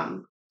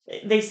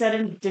 They said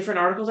in different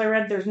articles I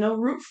read there's no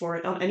route for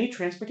it on any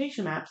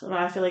transportation maps. And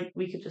I feel like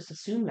we could just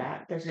assume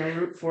that there's no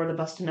route for the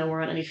bus to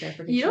nowhere on any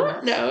transportation You maps.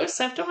 don't know.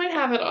 SEPTA might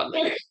have it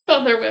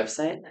on their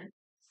website.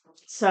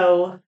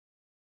 So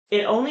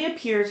it only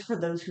appears for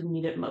those who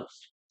need it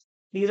most.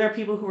 These are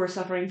people who are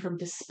suffering from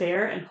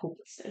despair and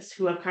hopelessness,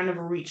 who have kind of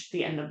reached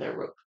the end of their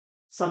rope.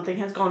 Something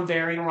has gone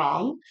very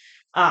wrong.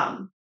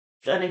 An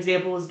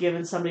example was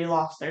given, somebody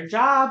lost their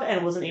job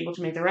and wasn't able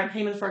to make their rent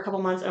payments for a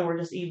couple months and were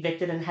just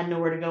evicted and had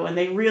nowhere to go. And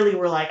they really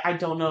were like, I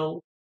don't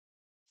know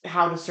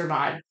how to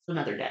survive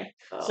another day.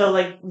 Oh. So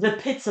like the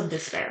pits of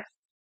despair.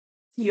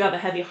 You have a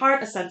heavy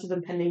heart, a sense of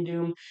impending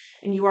doom,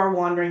 and you are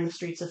wandering the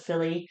streets of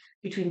Philly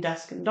between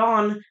dusk and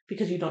dawn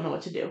because you don't know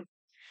what to do.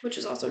 Which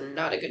is also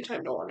not a good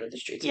time to wander the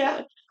streets of Yeah.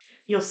 Philly.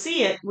 You'll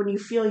see it when you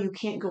feel you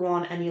can't go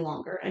on any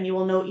longer, and you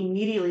will know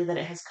immediately that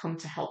it has come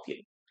to help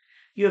you.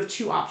 You have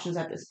two options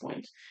at this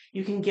point.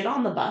 You can get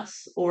on the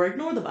bus or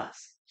ignore the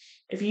bus.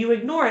 If you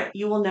ignore it,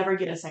 you will never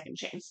get a second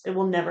chance. It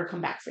will never come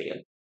back for you.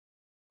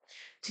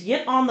 To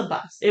get on the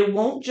bus, it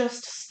won't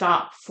just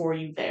stop for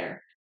you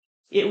there.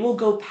 It will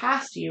go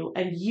past you,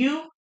 and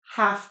you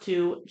have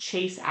to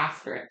chase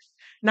after it.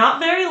 Not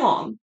very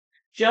long,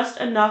 just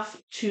enough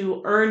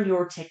to earn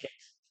your ticket,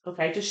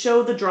 okay? To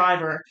show the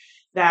driver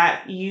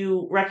that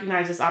you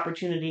recognize this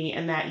opportunity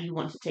and that you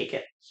want to take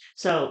it.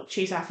 So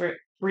chase after it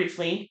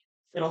briefly.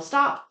 It'll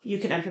stop. You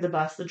can enter the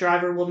bus. The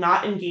driver will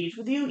not engage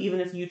with you, even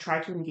if you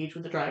try to engage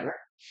with the driver.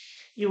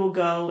 You will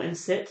go and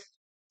sit.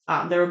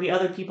 There will be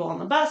other people on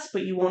the bus,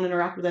 but you won't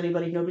interact with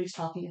anybody. Nobody's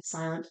talking. It's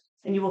silent.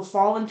 And you will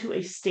fall into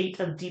a state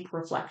of deep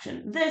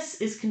reflection.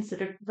 This is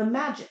considered the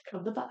magic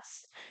of the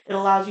bus. It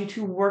allows you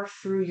to work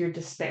through your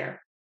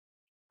despair.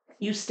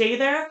 You stay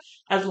there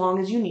as long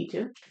as you need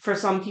to. For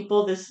some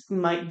people, this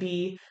might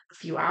be a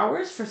few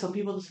hours. For some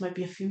people, this might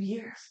be a few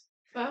years.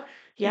 Wow.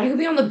 Yeah. You could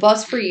be on the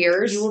bus for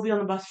years. You will be on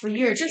the bus for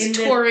You're years. just in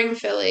this touring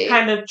Philly.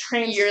 kind of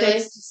yearly.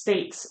 transfixed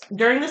states.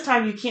 During this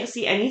time, you can't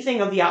see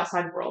anything of the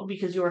outside world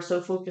because you are so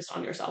focused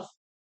on yourself.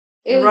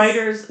 The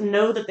writers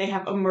know that they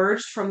have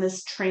emerged from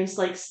this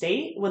trance-like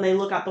state when they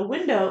look out the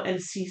window and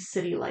see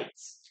city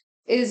lights.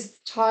 Is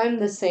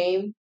time the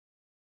same?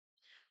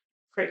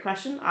 Great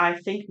question. I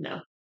think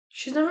no.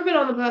 She's never been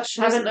on the bus. She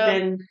Haven't doesn't know.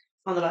 been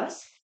on the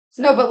bus.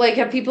 No, but like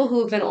have people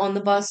who have been on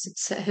the bus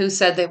who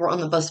said they were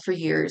on the bus for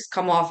years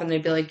come off and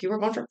they'd be like, you were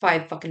gone for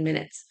 5 fucking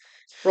minutes.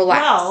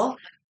 Relax.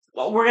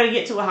 Well, we're gonna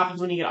get to what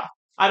happens when you get off.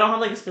 I don't have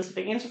like a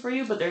specific answer for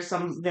you, but there's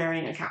some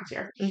varying accounts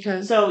here.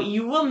 Okay. So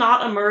you will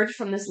not emerge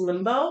from this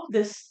limbo,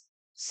 this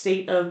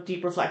state of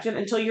deep reflection,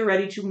 until you're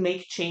ready to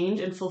make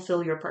change and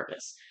fulfill your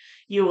purpose.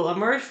 You will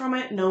emerge from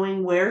it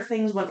knowing where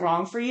things went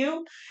wrong for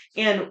you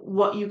and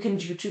what you can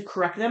do to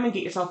correct them and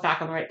get yourself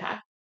back on the right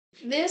path.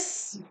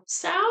 This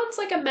sounds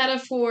like a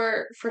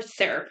metaphor for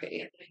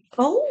therapy.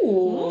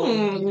 Oh.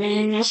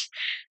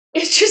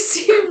 It just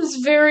seems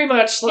very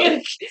much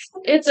like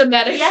it's a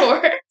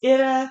metaphor.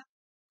 Yeah.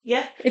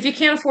 If you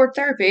can't afford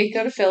therapy,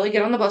 go to Philly,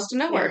 get on the bus to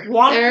nowhere.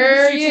 Wander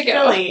There through the you streets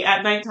of go. Philly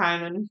at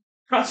nighttime and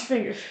cross your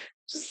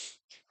fingers.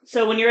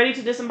 So when you're ready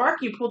to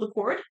disembark, you pull the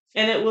cord,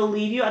 and it will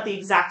leave you at the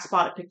exact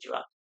spot it picked you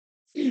up.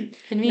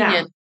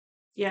 Convenient.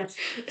 Yes.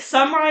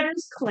 Some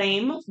riders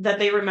claim that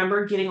they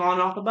remember getting on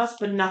and off the bus,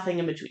 but nothing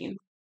in between.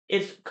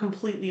 It's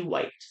completely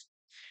wiped.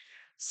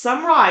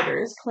 Some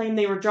riders claim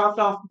they were dropped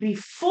off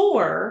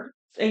before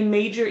a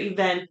major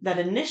event that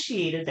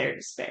initiated their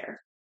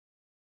despair.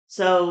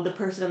 So the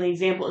person in the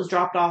example is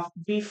dropped off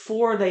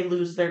before they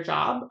lose their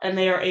job, and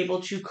they are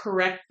able to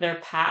correct their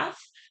path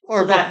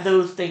Or so that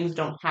those things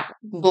don't happen.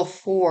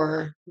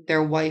 before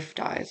their wife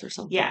dies or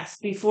something. Yes,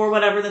 before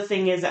whatever the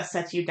thing is that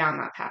sets you down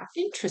that path.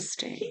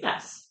 Interesting.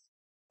 Yes.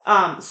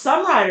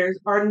 Some riders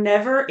are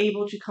never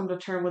able to come to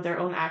terms with their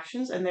own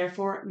actions and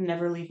therefore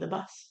never leave the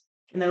bus.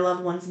 And their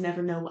loved ones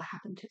never know what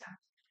happened to them.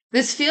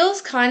 This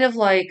feels kind of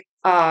like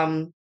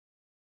a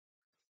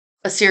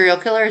serial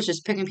killer is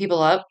just picking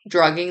people up,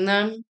 drugging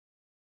them,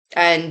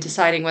 and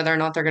deciding whether or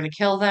not they're going to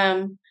kill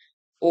them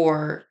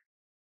or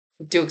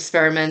do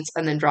experiments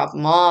and then drop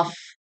them off.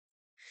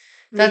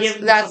 That's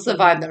the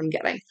vibe that I'm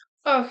getting.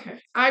 Okay.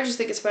 I just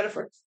think it's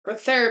metaphor for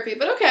therapy,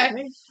 but okay.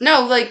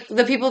 No, like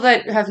the people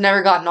that have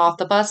never gotten off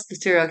the bus, the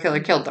serial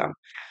killer killed them.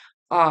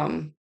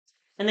 And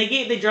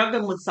they drugged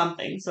them with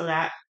something so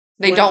that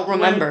they don't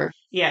remember.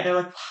 They're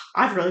like,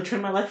 I've really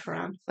turned my life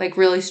around. Like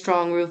really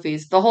strong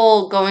roofies. The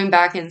whole going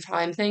back in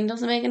time thing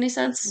doesn't make any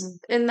sense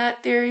in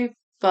that theory,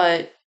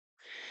 but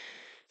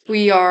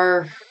we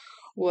are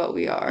what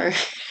we are.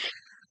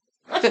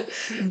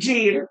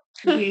 Gee.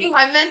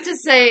 I meant to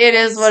say it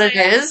is what it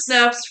is.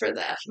 Snaps for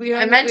that.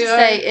 I meant to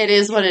say it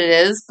is what it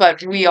is,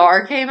 but we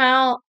are came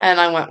out and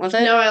I went with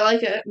it. No, I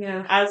like it.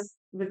 Yeah. As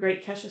the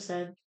great Kesha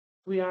said,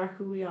 we are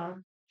who we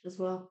are as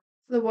well.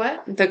 The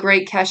what? The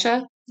great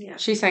Kesha. Yeah.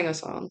 She sang a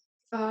song.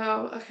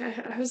 Oh, okay.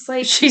 I was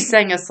like, She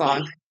sang a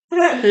song.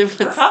 A was-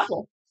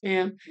 couple.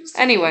 Yeah.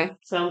 Anyway,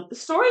 So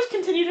stories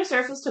continue to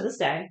surface to this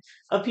day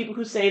of people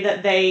who say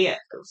that they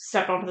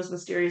stepped onto this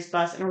mysterious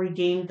bus and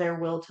regained their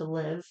will to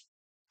live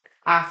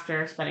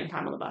after spending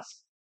time on the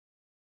bus.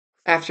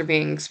 after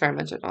being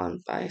experimented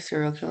on by a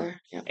serial killer.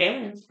 Yeah.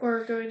 Aliens.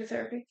 or going to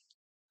therapy.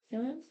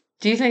 Aliens?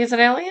 Do you think it's an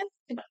alien?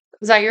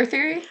 Is that your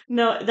theory?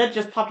 No, that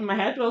just popped in my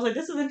head, but I was like,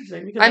 this is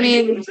interesting because I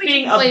mean, aliens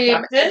being blame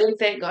abducted.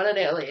 everything on an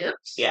alien.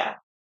 Yeah.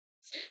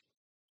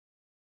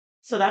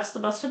 So that's the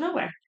bus to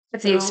nowhere.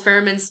 If the So-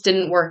 experiments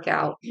didn't work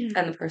out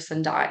and the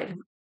person died.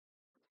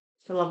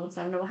 The loved ones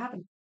never know what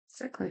happened.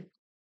 Exactly.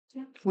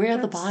 Yeah. Where are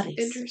the That's bodies?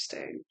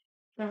 interesting.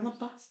 They're on the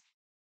bus.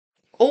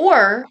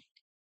 Or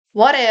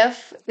what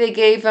if they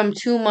gave them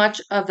too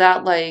much of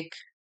that, like,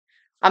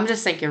 I'm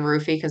just thinking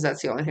roofie because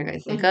that's the only thing I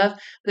think of.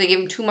 They gave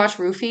them too much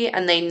roofie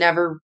and they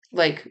never,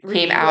 like, came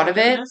Regained out of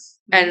it consciousness.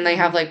 and they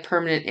have, like,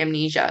 permanent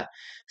amnesia.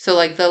 So,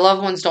 like, the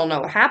loved ones don't know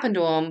what happened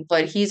to him,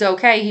 but he's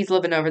okay. He's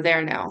living over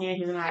there now. Yeah,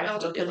 he's an addict I'll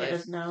because do he life.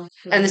 doesn't know.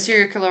 And the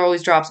serial killer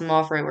always drops him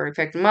off right where he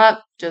picked him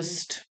up.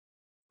 Just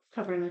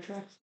covering their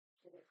tracks.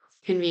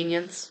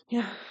 convenience.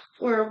 Yeah.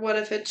 Or what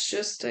if it's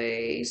just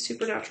a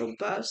supernatural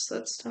bus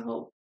that's to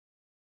help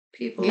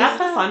people? That's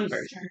the fun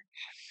version.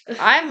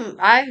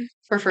 I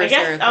prefer I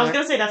guess serial I was killer.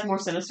 gonna say that's more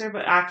sinister,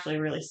 but actually,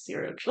 really,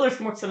 serial killer's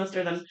more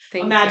sinister than a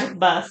Thank magic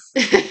bus.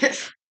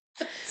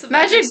 It's the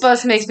Magic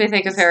bus makes me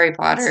think of Harry It's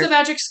the Potter.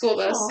 magic school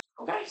bus.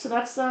 Oh, okay, so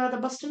that's the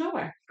bus to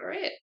nowhere. All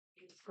right.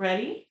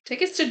 Ready?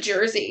 Take us to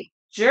Jersey.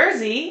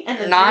 Jersey and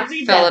the Not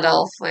Jersey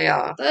Devil.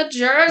 Philadelphia. The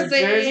Jersey.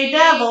 The Jersey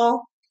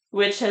Devil,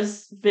 which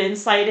has been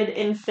sighted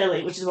in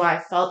Philly, which is why I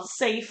felt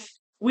safe.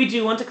 We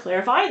do want to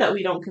clarify that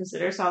we don't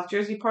consider South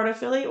Jersey part of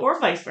Philly or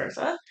vice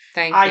versa.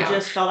 Thank I you.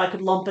 just felt I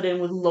could lump it in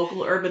with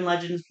local urban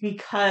legends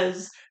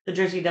because the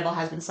Jersey Devil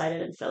has been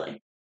sighted in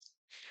Philly.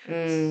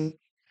 Mm,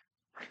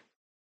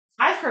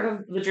 I've heard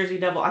of the Jersey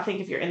Devil. I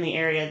think if you're in the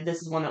area,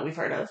 this is one that we've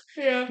heard of.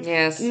 Yeah.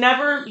 yes.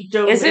 Never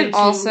dove Isn't into...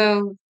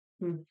 also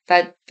Hmm.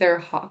 that their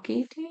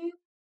hockey team?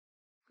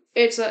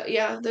 It's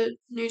the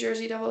New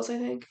Jersey Devils, I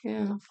think.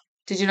 Yeah.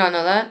 Did you not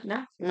know that? No.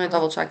 I'm gonna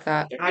double check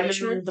that. They're I pretty know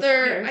sure. the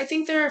Their players. I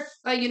think their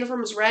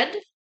uniform is red.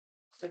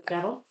 The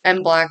Devil?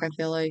 And black, I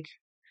feel like.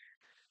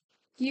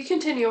 You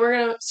continue. We're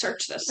gonna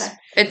search this. Okay.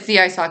 It's the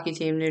ice hockey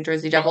team, New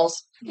Jersey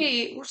Devils.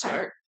 Hey, we're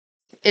smart.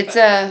 It's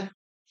their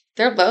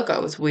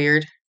logo is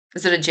weird.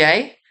 Is it a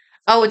J?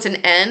 Oh, it's an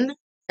N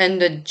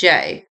and a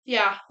J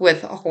Yeah.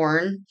 with a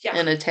horn Yeah.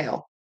 and a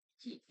tail.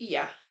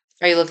 Yeah.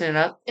 Are you looking it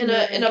up? In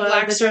a But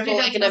black the circle, Jersey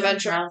like an Devil doesn't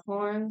adventure. have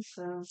horns,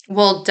 so...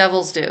 Well,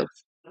 devils do.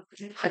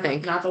 I No,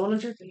 think. Not the one in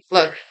Jersey.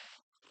 Look.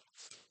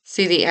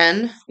 See the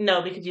N?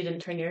 No, because you didn't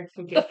turn your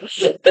computer.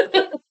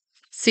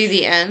 See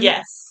the N?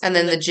 Yes. And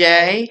then the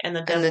J and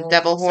the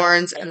devil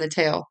horns and the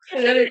tail.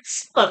 And then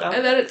it's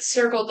logo.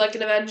 circled like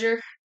an Avenger.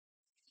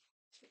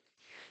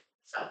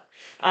 So,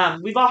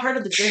 we've all heard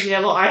of the Jersey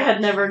Devil. I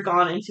had never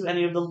gone into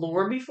any of the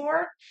lore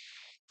before,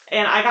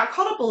 and I got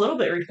caught up a little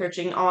bit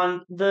researching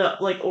on the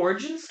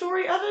origin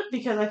story of it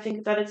because I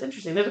think that it's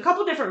interesting. There's a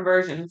couple different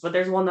versions, but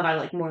there's one that I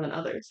like more than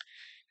others.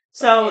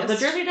 So Yes. the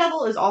Jersey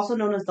Devil is also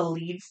known as the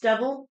Leeds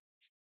Devil,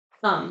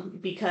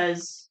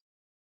 because,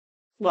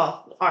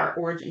 well, our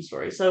origin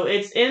story. So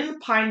it's in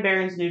Pine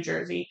Barrens, New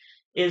Jersey,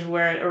 is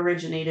where it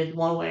originated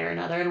one way or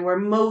another, and where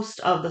most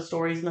of the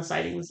stories and the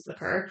sightings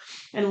occur.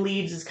 And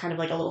Leeds is kind of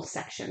like a little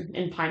section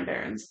in Pine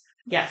Barrens.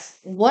 Yes.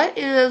 What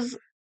is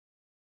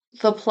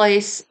the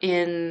place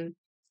in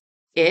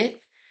it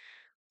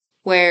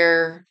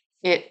where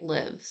it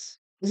lives?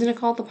 Isn't it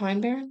called the Pine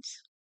Barrens?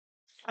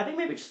 I think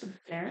maybe just the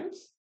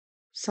Barrens.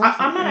 Something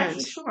I'm not Barrens.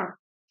 actually sure.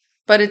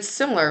 But it's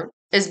similar.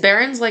 Is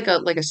Barrens like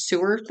a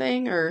sewer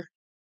thing or?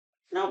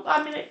 No,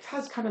 I mean, it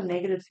has kind of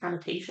negative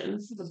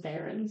connotations, the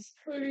Barrens.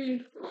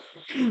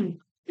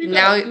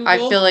 Now I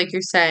feel like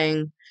you're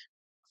saying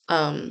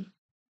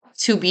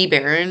to be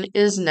barren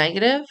is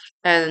negative,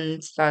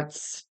 and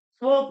that's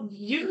Well,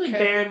 usually Okay,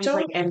 Barren is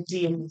like don't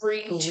empty and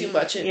Read too bleak.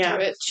 much into Yeah.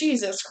 it.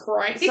 Jesus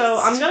Christ. So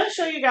I'm gonna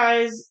show you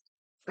guys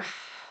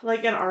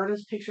like an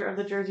artist picture of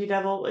the Jersey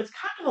Devil. It's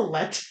kind of a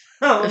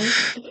letdown.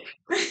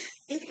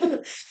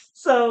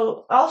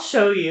 So I'll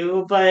show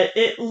you, but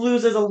it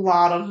loses a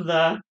lot of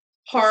the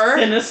horror.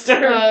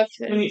 sinister.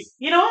 Okay.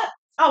 You know what?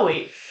 I'll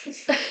wait.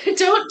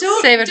 don't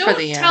Save it for don't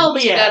the end. tell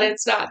me Yeah. that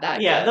it's not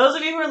that Yeah, good. those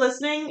of you who are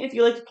listening, if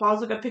you like to pause,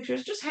 look at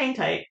pictures, just hang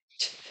tight.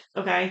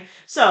 Okay,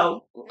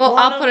 so well,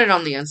 one I'll of- put it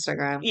on the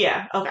Instagram.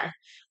 Yeah, okay.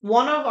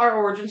 One of our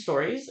origin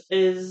stories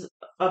is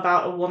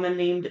about a woman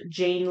named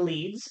Jane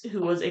Leeds,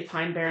 who was a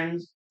Pine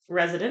Barrens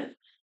resident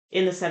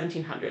in the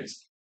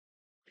 1700s.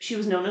 She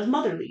was known as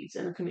Mother Leeds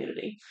in the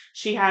community.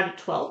 She had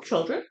 12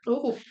 children,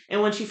 Ooh.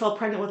 and when she fell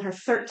pregnant with her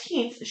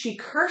 13th, she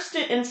cursed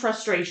it in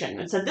frustration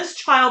and said, "This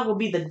child will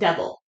be the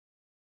devil."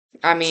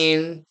 I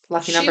mean,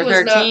 lucky She number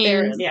was not 13.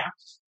 barren.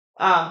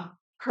 Yeah.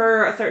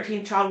 Her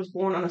 13th child was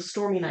born on a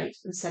stormy night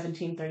in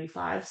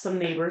 1735. Some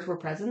neighbors were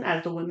present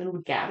as the women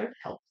would gather to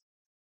help.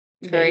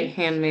 Very They-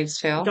 Handmaid's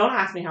Tale. Don't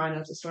ask me how I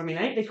know it's a stormy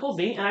night. They told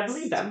me, and I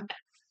believe them.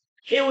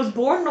 It was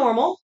born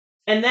normal,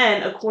 and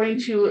then, according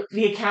to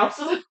the accounts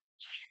of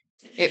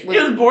It it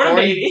was born a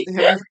baby. It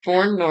was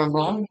born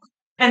normal.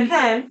 And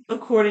then,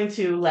 according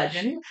to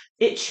legend,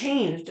 it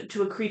changed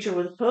to a creature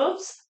with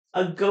hooves,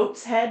 a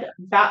goat's head,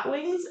 bat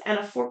wings, and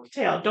a forked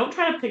tail. Don't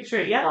try to picture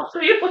it yet. I'll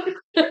show you.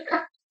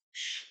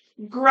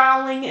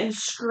 Growling and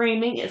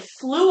screaming, it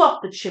flew up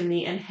the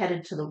chimney and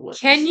headed to the woods.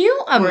 Can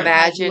you where it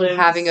has imagine lived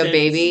having a since.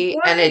 baby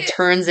and it What?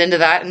 turns into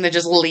that and it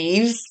just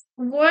leaves?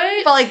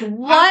 What? But like,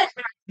 what?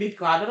 Be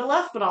glad that it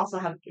left, but also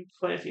have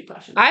quite a few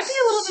questions. I'd be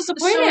a little So it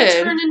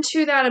disappointed. turned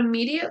into that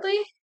immediately?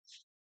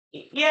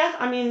 Yeah,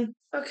 I mean,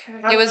 Okay. I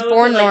It don't was know if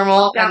born it, like, normal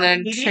popped out and then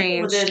immediately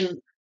changed. within.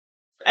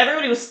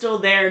 Everybody was still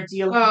there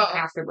dealing with Oh,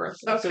 after birth,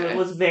 so okay. it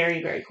was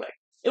very, very quick.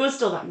 It was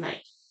still that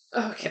night.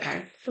 Okay.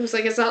 Okay. It was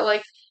like, it's not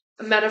like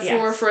a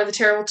metaphor Yes. for the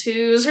terrible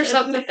twos or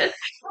something.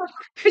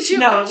 Could you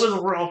No, it imagine?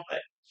 was real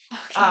quick.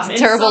 Okay. In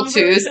Terrible some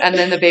twos, and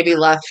then the baby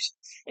left.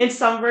 In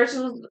some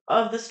versions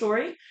of the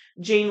story,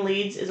 Jane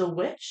Leeds is a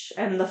witch,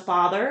 and the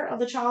father of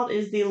the child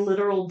is the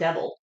literal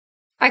devil.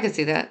 I could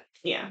see that.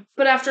 Yeah.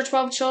 But after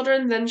 12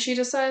 children, then she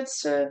decides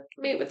to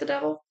meet with the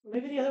devil?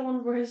 Maybe the other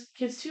ones were his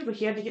kids too, but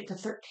he had to get to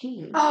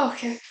 13. Oh,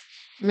 okay.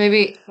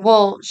 Maybe,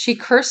 well, she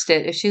cursed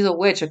it. If she's a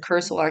witch, a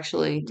curse will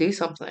actually do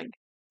something.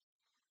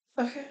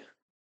 Okay.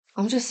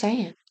 I'm just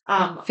saying.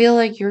 I Um, feel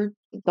like you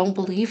don't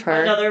believe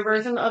her. Another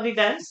version of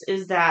events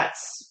is that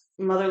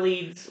Mother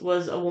Leeds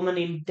was a woman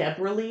named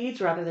Deborah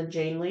Leeds rather than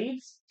Jane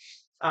Leeds.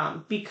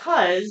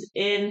 Because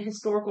in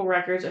historical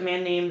records, a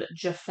man named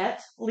Japhet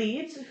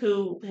Leeds,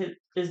 who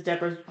is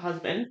Deborah's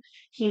husband,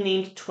 he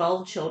named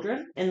 12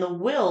 children in the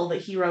will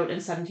that he wrote in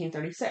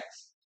 1736.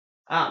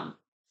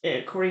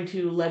 According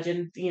to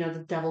legend,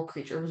 the devil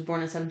creature was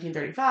born in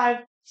 1735,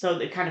 so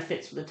it kind of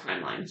fits with the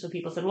timeline. So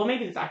people said, well,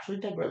 maybe it's actually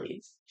Deborah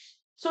Leeds.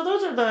 So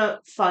those are the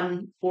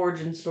fun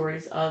origin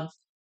stories of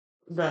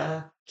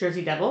the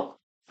Jersey Devil.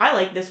 I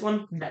like this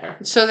one better.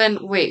 So then,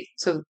 wait,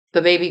 so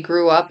the baby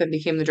grew up and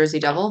became the Jersey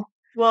Devil?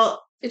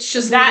 Well, It's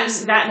just that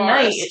loose in the night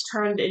forest. it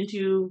turned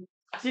into.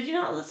 Did you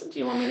not listen? Do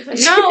you want me to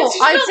say? No,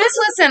 I just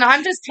listen.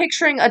 I'm just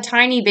picturing a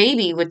tiny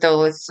baby with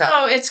those stuff.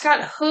 Oh, it's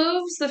got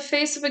hooves, the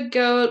face of a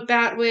goat,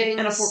 bat wings.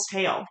 And a forked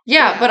tail.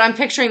 Yeah, Yeah. but I'm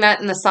picturing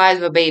that in the size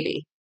of a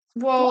baby.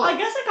 Well, Well, I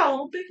guess it got a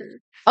little bigger.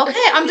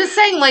 Okay, I'm just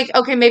saying, like,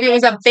 okay, maybe it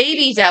was a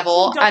baby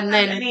devil, Don't and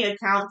have then any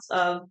accounts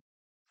of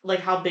like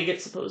how big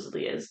it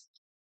supposedly is.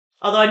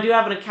 Although I do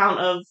have an account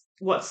of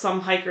what some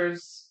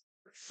hikers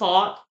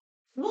thought.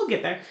 We'll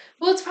get there.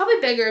 well, it's probably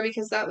bigger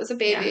because that was a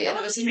baby Yeah, and it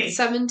that was was in a baby.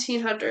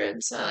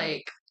 1700s.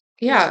 Like,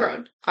 it's yeah,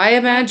 grown. I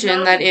imagine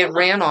No, that it's it not.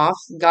 ran off,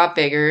 got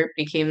bigger,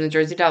 became the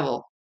Jersey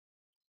Devil.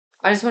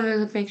 I just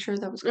wanted to make sure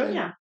that was Oh clear.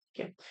 yeah.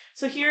 Okay.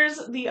 So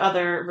here's the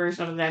other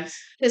version of events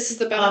This is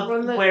the better of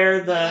one that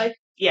where the I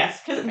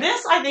yes, because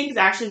this I think is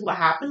actually what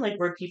happened, like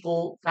where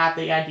people got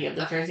the idea of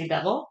the Jersey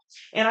Devil,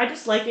 and I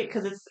just like it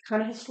because it's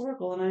kind of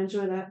historical, and I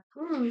enjoy that.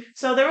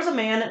 So there was a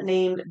man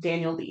named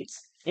Daniel Leeds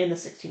in the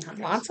 1600s.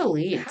 Lots of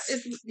leads.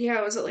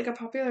 was it like a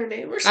popular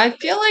name or I something?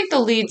 feel like the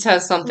leads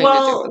has something to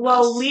do with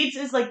Well, this. Leeds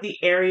is like the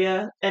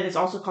area, and it's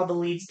also called the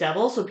Leeds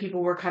Devil. So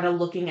people were kind of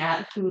looking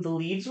at who the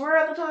Leeds were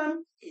at the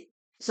time.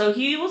 So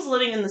he was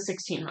living in the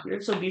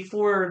 1600s, so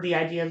before the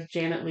idea of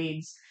Janet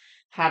Leeds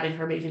having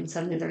her baby in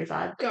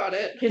 1735. Got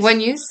it. When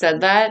you said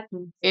that,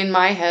 in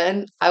my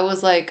head, I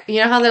was like, you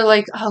know how they're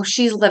like, oh,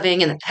 she's living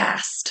in the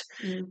past.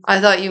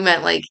 I thought you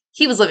meant like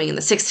he was living in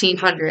the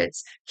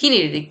 1600s. He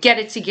needed to get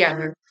it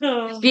together,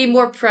 be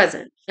more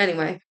present.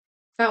 Anyway,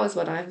 that was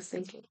what I was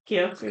thinking.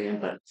 Cute,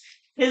 but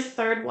his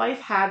third wife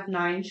had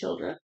 9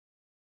 children.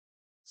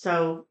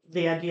 So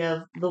the idea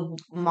of the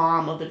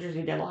mom of the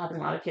Jersey Devil having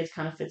a lot of kids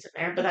kind of fits in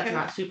there, but that's Okay.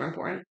 not super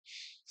important.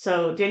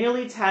 So Daniel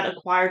Leeds had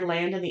acquired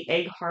land in the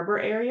Egg Harbor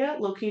area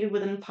located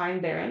within Pine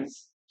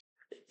Barrens.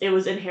 It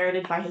was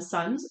inherited by his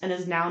sons and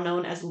is now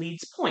known as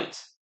Leeds Point,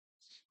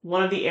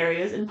 one of the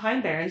areas in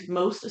Pine Barrens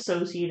most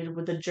associated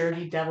with the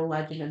Jersey Devil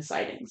legend and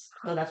sightings.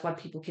 So that's why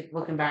people keep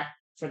looking back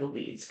for the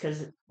Leeds,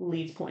 because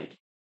Leeds Point.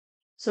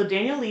 So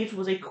Daniel Leeds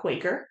was a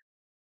Quaker.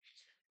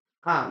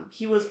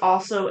 He was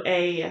also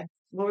a,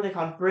 what were they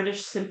called?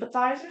 British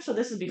sympathizer. So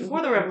this is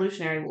before the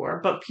Revolutionary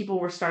War, but people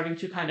were starting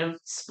to kind of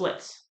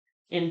split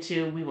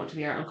into we want to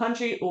be our own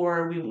country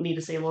or we need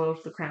to stay loyal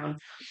to the crown.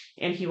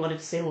 And he wanted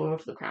to stay loyal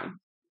to the crown.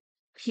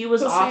 He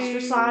was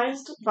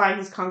ostracized by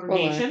his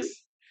congregation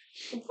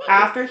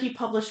after he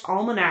published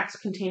almanacs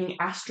containing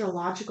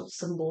astrological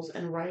symbols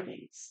and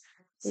writings.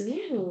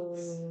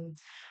 Ooh.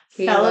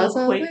 Fellow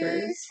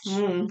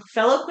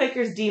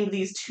Quakers deemed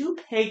these too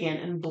pagan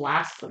and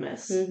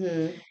blasphemous.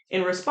 Mm-hmm.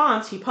 In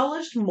response, he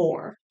published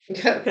more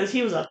because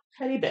he was a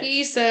petty bitch.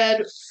 He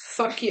said,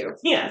 "Fuck you."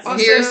 Yes.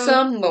 Also- Here's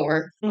some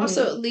more.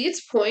 Also,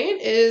 Leeds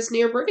Point is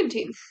near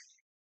Brigantine.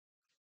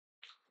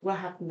 What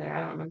happened there? I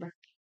don't remember.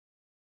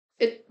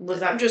 It Was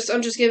that I'm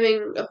just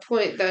giving a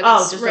point that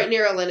Oh, it's just right a-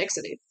 near Atlantic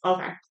City.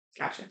 okay?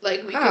 Gotcha.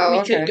 Like we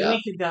Oh, could okay. go.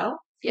 We could go.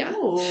 Yeah.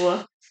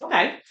 Ooh,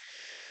 okay.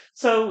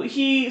 So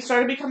he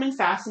started becoming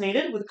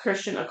fascinated with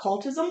Christian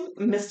occultism,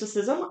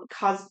 mysticism,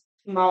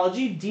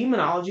 cosmology,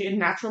 demonology, and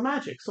natural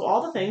magic. So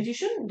all the things you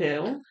shouldn't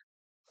do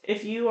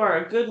if you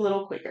are a good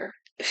little Quaker,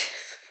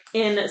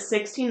 in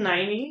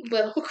 1690,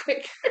 Little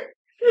Quaker.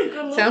 good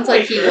little Sounds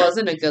like he Quaker,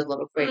 wasn't a good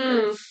little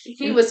Quaker.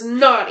 He was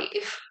naughty.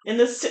 in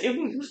the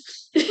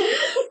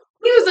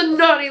He was a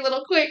naughty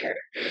little Quaker.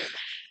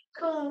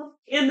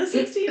 in the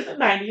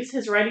 1690s,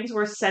 his writings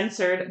were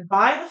censored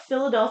by the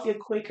Philadelphia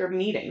Quaker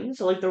meeting,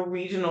 so like the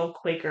regional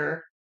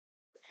Quaker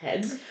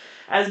heads,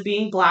 as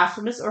being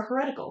blasphemous or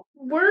heretical.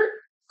 Were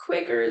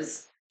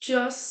Quakers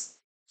just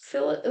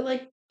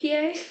like PA?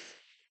 I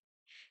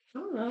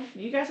don't know.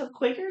 You guys have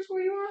Quakers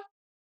where you are?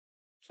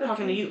 I'm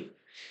talking to you.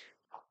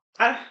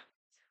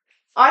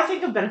 I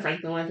think of Ben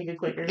Franklin when I think of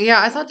Quakers.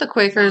 Yeah, I thought the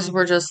Quakers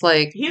were just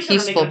like He's gonna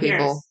make peaceful an people.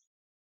 appearance.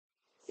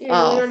 Yeah,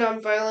 Oh. they're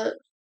nonviolent.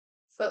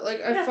 But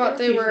like I Yeah, thought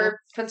they're they were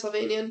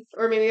Pennsylvanian.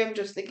 Or maybe I'm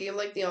just thinking of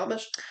like the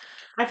Amish.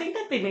 I think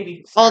that they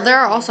maybe. Oh, there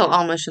are started also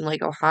being- Amish in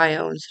like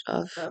Ohio and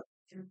stuff.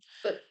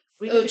 But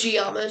we OG could-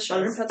 Amish are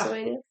in let's-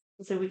 Pennsylvania.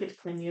 So we get to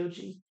claim the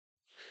OG.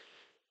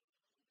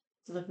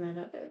 Looking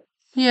that up.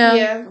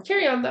 Yeah.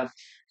 Carry on though.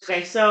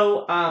 Okay,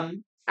 so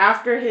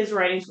after his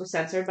writings were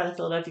censored by the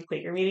Philadelphia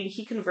Quaker meeting,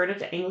 he converted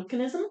to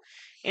Anglicanism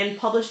and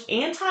published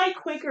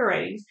anti-Quaker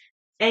writings.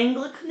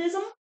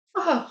 Anglicanism?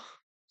 Oh.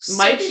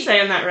 Might be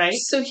saying that right.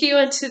 So he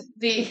went to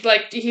the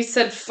he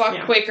said fuck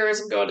Yeah. Quakers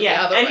and go to the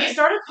Yeah, other and way. he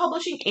started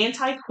publishing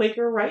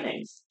anti-Quaker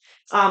writings.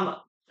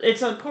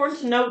 It's important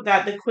to note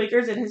that the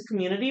Quakers in his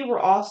community were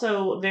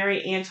also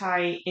very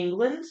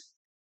anti-England,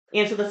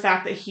 and so the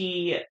fact that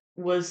he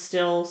was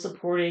still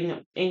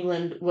supporting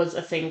England was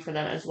a thing for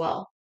them as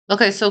well.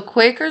 Okay, so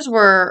Quakers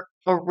were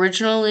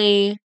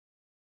originally.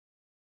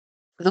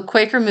 The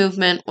Quaker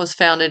movement was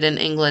founded in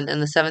England in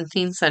the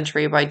 17th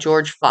century by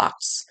George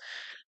Fox.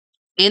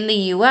 In the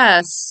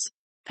U.S.,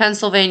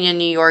 Pennsylvania,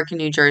 New York, and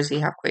New Jersey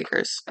have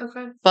Quakers.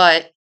 Okay.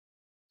 But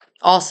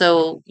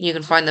also, you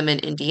can find them in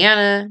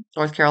Indiana,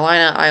 North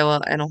Carolina,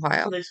 Iowa, and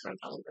Ohio. So they spread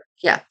all over.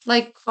 Yeah,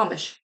 like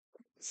Amish.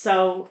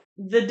 So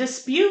the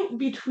dispute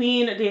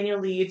between Daniel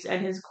Leeds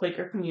and his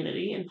Quaker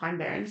community in Pine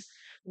Barrens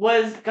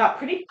got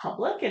pretty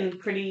public and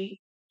pretty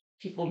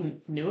people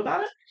knew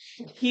about it.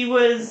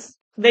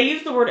 They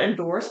used the word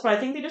endorsed, but I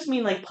think they just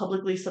mean like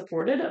publicly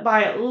supported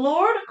by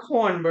Lord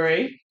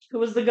Cornbury, who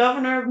was the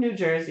governor of New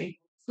Jersey.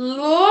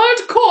 Lord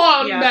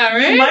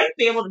Cornbury. You might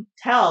be able to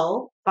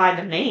tell by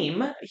the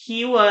name.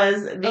 He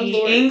was the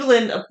lord.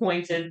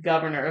 England-appointed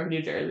governor of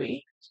New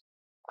Jersey.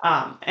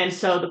 And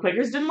so the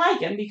Quakers didn't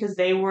like him because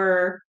we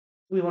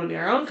want to be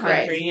our own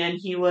country, and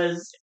he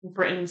was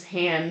Britain's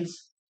hand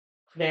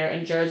there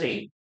in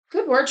Jersey.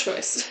 Good word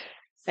choice.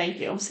 Thank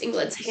you. It's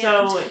England's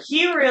hand. So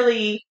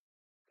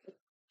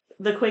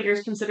the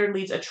Quakers considered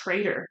Leeds a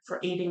traitor for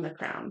aiding the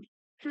crown.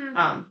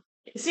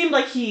 It seemed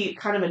like he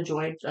kind of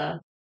enjoyed the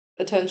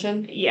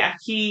Attention. Yeah,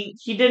 he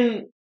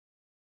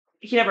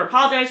never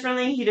apologized for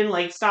anything. He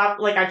didn't stop.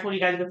 Like I told you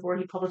guys before,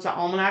 he published the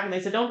almanac, and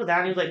they said don't do that.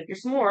 And he was like,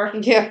 here's some more.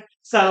 Yeah.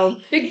 So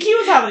he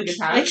was having a good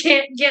I time.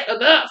 can't get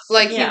enough.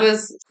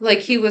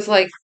 He was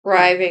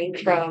thriving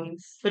from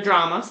The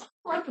drama.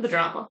 I like the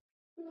drama.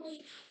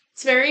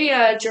 It's very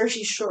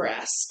Jersey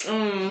Shore-esque.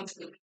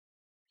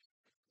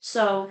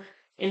 So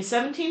in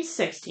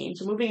 1716,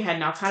 so moving ahead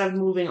now, kind of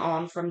moving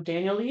on from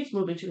Daniel Leeds,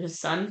 moving to his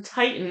son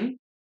Titan.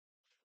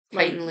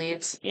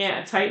 Leeds.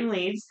 Yeah, Titan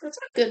Leeds. That's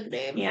a good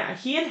name. Yeah,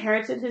 he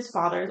inherited his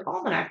father's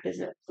almanac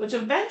business, which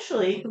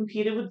eventually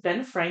competed with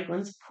Ben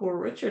Franklin's Poor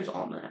Richard's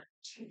Almanac.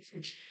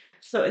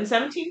 So in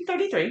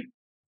 1733,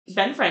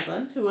 Ben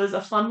Franklin, who was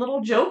a fun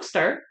little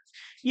jokester,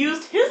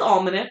 used his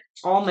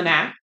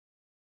almanac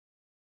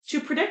to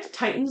predict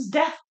Titan's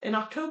death in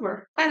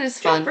October. That is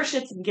Just fun. for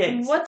shits and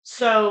gigs. What?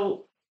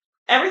 So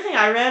everything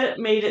I read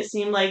made it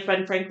seem like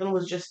Ben Franklin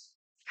was just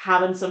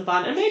having some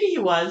fun, and maybe he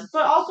was,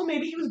 but also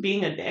maybe he was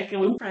being a dick,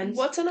 and we were friends.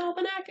 What's an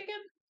almanac again?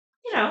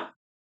 You know,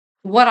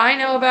 What I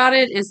know about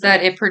it is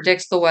that it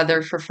predicts the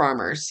weather for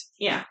farmers.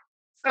 yeah.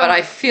 But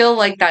I feel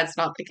like that's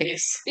not the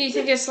case. You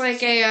think it's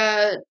like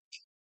a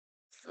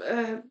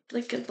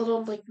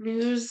little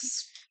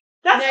news?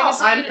 That's how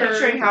I'm magazine, or-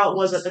 picturing how it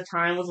was at the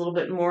time, was a little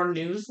bit more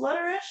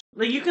newsletter-ish.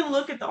 Like, you can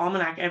look at the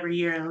almanac every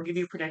year, and it'll give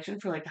you a prediction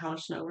for, how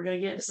much snow we're gonna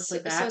get, and stuff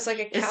like So that. it's like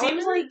a It calendar?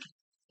 seems like...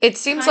 It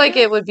seems Kind like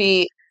of. it would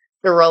be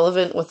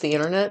irrelevant with the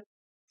internet.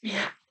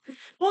 Yeah.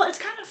 Well, it's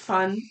kind of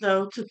fun,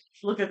 though, to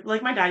look at...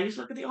 Like, my dad used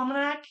to look at the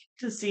almanac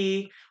to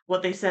see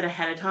what they said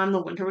ahead of time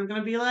the winter was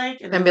gonna be like,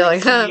 and then, be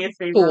like, huh, see if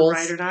they fools. were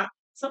right or not.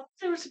 Some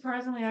they were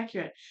surprisingly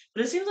accurate.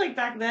 But it seems like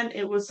back then,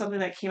 it was something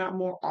that came out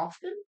more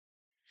often.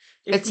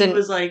 If he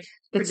was,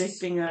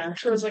 predicting a...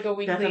 It was like a death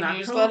weekly in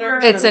newsletter.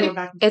 October, It's and then go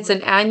back and It's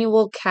forth. an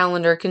annual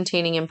calendar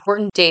containing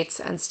important dates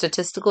and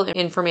statistical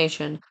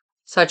information,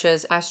 such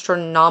as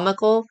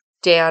astronomical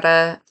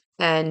data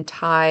and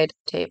tide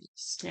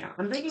tables. Yeah,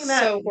 I'm thinking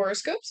that... So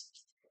horoscopes?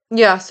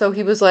 Yeah, so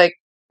he was like,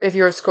 if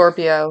you're a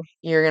Scorpio,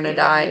 you're gonna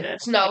die.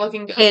 It's not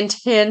looking good. Hint,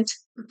 hint.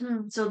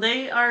 So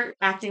they are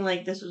acting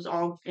like this was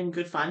all in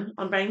good fun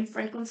on Ben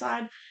Franklin's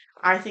side.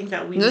 I think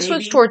that we This maybe...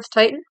 was towards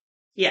Titan?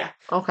 Yeah.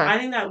 Okay. I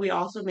think that we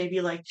also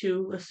maybe like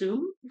to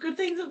assume good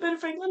things of Ben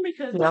Franklin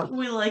because Yeah.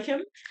 we like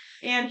him.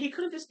 And he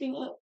could have just been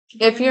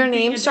If your Being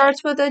name a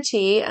starts with a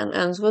T and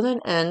ends with an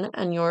N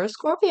and you're a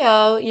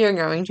Scorpio, you're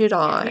going to yeah, he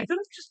die. could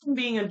have just been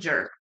being a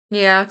jerk.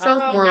 Yeah, it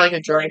sounds more like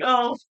a jerk. Like,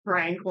 oh,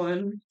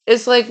 Franklin.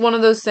 It's like one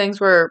of those things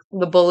where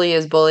the bully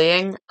is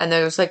bullying and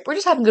they're just like, we're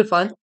just having good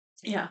fun.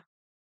 Yeah.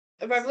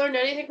 If I've learned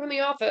anything from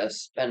The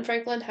Office, Ben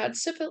Franklin had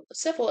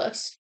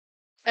syphilis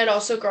and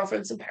also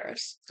girlfriends in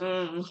Paris.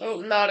 So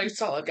not a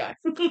solid guy.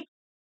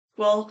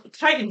 Well,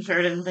 Titan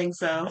sure didn't think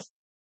so.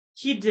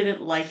 He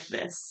didn't like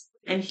this,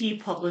 and he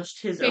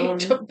published his own.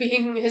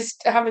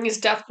 Having his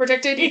death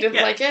predicted, he didn't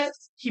Yeah. like it.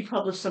 He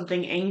published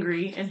something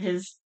angry in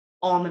his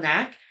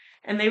almanac,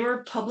 and they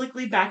were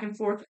publicly back and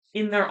forth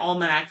in their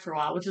almanac for a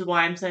while, which is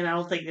why I'm saying I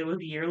don't think it was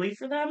yearly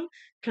for them,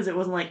 because it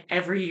wasn't like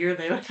every year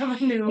they would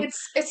have a new.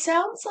 It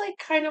sounds like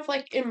kind of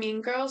like in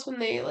Mean Girls when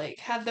they like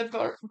had the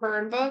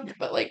burn book,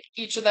 but like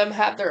each of them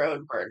had their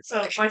own burn.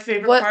 So my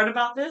favorite What- part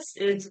about this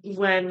is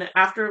when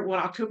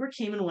October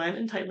came and went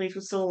and Titan Leech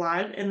was still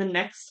alive, and the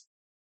next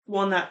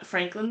one that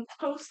Franklin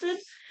posted,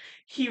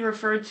 he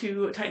referred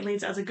to Titan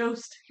Leeds as a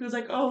ghost. He was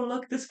like, "Oh,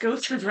 look, this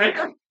ghost is right."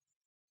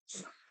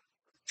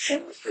 He's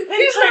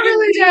not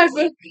really dead,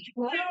 but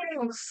I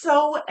was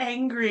so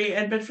angry,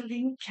 and Ben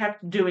fucking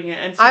kept doing it.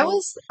 And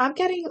I'm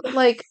getting,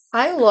 like,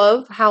 I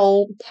love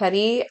how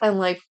petty and,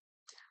 like,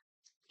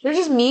 they're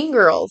just mean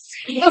girls.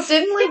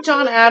 Didn't, like,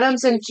 John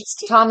Adams and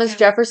Thomas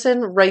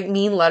Jefferson write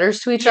mean letters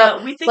to each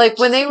other? we think like,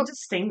 it's when just they so were-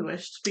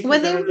 distinguished. Because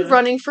When they were were the-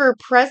 running for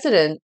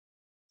president,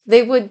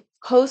 they would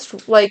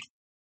post, like,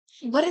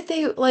 what did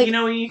they, like, you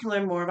know, you can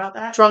learn more about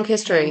that. drunk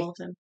history.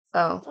 Hamilton.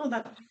 Oh. Oh,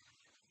 that.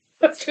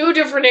 two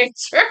different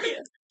answers.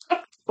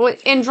 Well,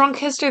 in drunk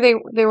history,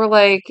 they were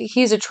like,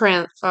 he's a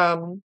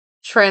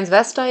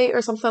transvestite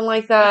or something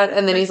like that.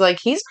 And then he's like,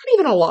 he's not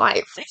even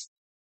alive.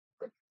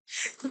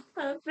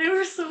 They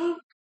were so.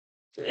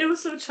 It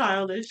was so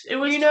childish. It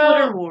was You know-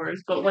 Twitter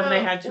wars, but when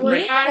they had to when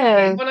write.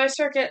 Yeah. when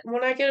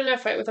I get in a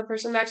fight with a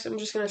person next to me, I'm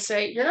just gonna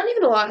say, "You're not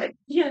even alive."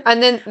 Yeah.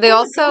 And then they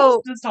Oh, the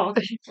also, ghost is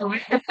talking.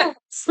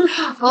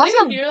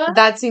 also, hear that?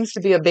 that seems to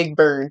be a big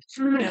burn.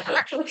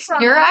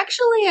 You're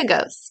actually a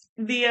ghost.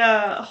 The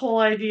whole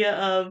idea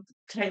of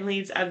Titan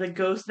Leeds as a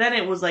ghost, then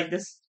it was like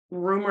this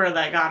rumor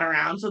that got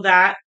around, so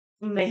that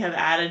may have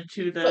added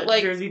to the But,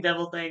 like, Jersey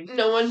Devil thing.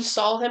 No one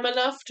saw him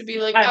enough to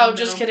be like, I "Oh, don't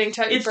just know. kidding,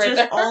 Titan's It's right just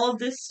there." all of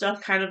this stuff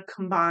kind of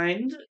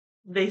combined,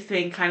 they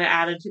think kind of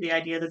added to the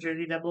idea of the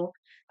Jersey Devil.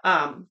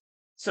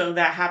 So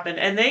that happened.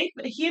 And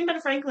he and Ben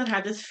Franklin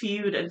had this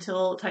feud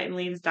until Titan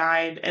Leeds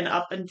died, and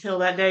up until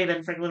that day,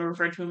 Ben Franklin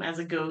referred to him as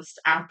a ghost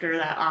after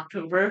that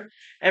October,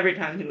 every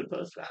time he would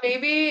post about him.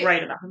 Maybe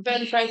Right about him.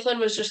 Ben Franklin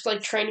was just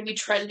like trying to be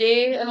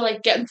trendy and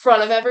like get in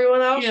front of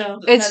everyone else. Yeah.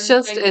 It's Ben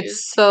just, Franklin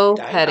it's so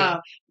died. petty.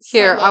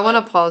 Here, I love want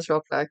it. to pause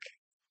real quick.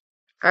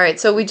 All right,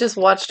 so we just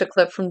watched a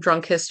clip from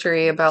Drunk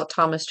History about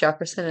Thomas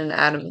Jefferson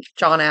and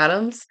John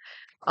Adams.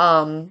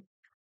 And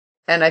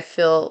I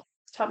feel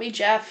Tommy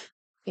Jeff.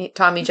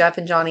 Tommy Jeff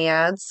and Johnny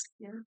Ads.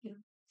 Yeah.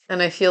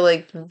 And I feel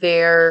like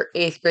their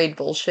 8th grade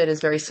bullshit is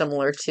very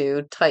similar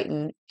to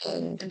Titan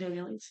and And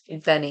Daniel Leeds.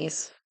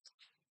 Benny's.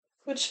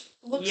 Which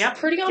looks Yep.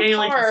 pretty on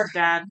Daniel Leeds was par. his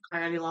dad. I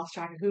already lost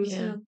track of who's Yeah.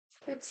 who.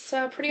 It's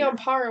pretty on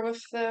par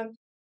with the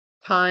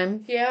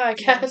Time. I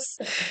guess.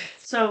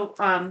 So,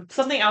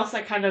 something else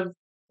that kind of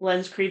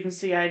lends credence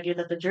to the idea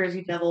that the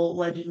Jersey Devil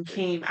legend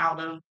came out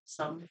of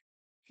some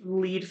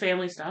lead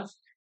family stuff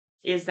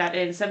is that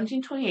in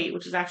 1728,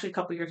 which is actually a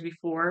couple years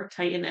before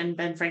Titan and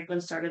Ben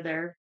Franklin started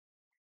their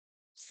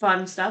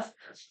fun stuff,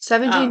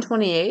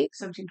 1728?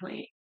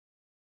 1728.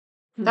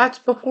 That's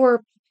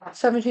before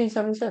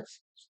 1776.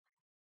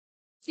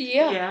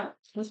 Yeah.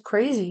 That's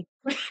crazy.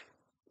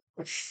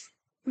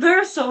 There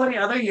are so many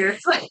other years.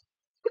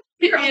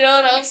 You know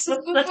what else was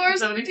That's before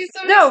 1776?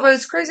 1776? No, but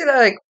it's crazy that,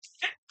 like,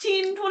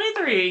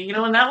 1523. You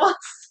know when that was?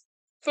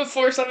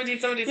 Before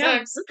 1776.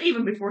 Yeah,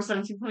 even before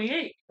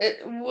 1728.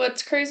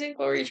 What's crazy?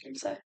 What were you trying to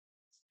say?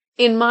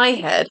 in my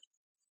head.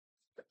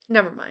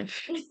 Never mind.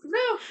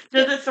 No.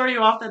 Does it throw you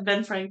off that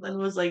Ben Franklin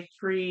was like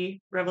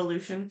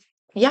pre-revolution?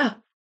 Yeah.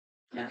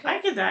 Yeah, Okay.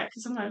 I get that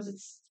because sometimes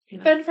it's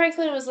Ben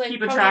Franklin was like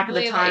keep a track of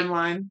the probably, like,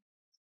 timeline.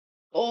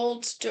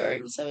 old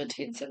during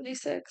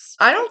 1776.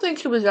 I don't think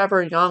he was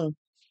ever young.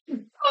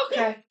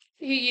 Okay.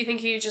 You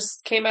think he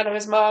just came out of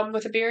his mom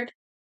with a beard?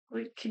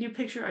 Like, can you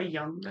picture a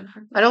young Ben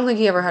Franklin? I don't think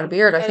he ever had a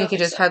beard. I I think don't he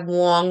think just so. had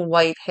long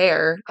white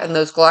hair and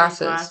those With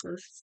glasses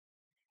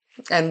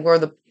and wore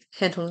the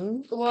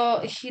pantaloons.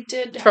 Well, he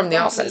did have From The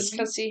glasses Office.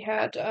 because he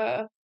had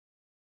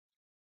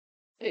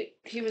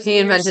he was He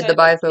invented the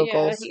nearsighted.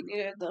 bifocals. Yeah, he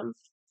needed them.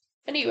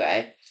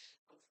 Anyway,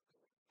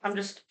 I'm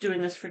just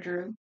doing this for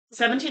Drew.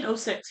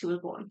 1706 he was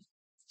born.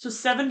 So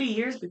 70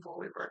 years before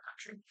we were a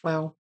country.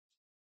 Wow.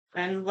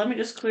 And let me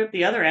just clear up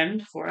the other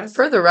end for us.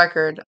 For the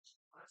record,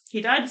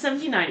 He died in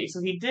 1790,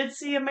 so he did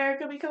see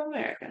America become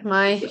America.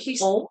 my he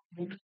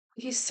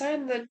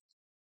signed the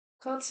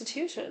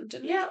Constitution,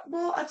 didn't he? Yeah,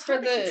 well, that's For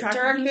hard to keep the track of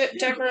Direct these, too.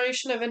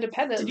 Declaration of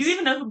Independence. Did you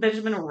even know who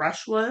Benjamin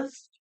Rush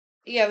was?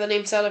 Yeah, the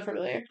name sounded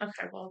familiar.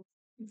 Okay, well.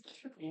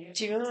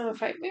 Do you want to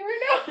fight me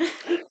right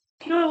now?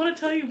 No, I want to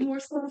tell you more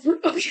stuff.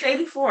 Okay.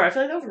 84. I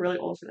feel like that was really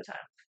old for the time.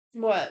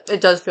 What?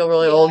 It does feel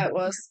really Yeah, old. it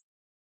was.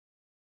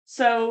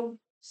 So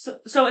in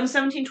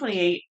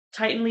 1728,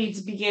 Titan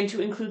Leeds began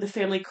to include the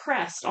family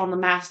crest on the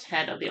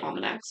masthead of the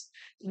almanacs.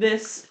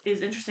 This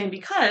is interesting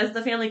because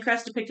the family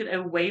crest depicted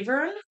a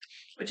wyvern,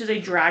 which is a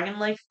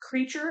dragon-like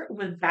creature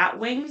with bat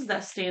wings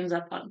that stands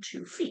up on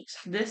 2 feet.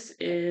 This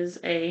is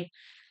a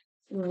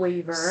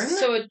wyvern,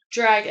 So a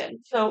dragon.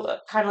 so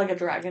kind of like a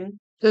dragon.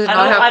 Does it I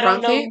not don't. have I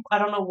front don't know. feet? I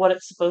don't know what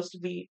it's supposed to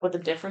be. What the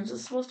difference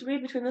is supposed to be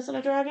between this and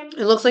a dragon.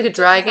 It looks like a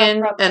Doesn't have dragon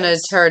front and a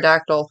legs.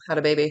 pterodactyl had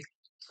a baby.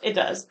 It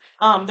does.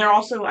 They're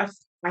also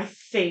I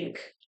think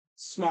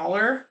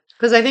smaller.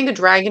 Because I think a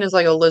dragon is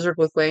like a lizard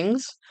with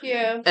wings,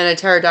 Yeah. and a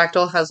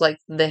pterodactyl has like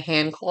the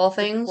hand claw The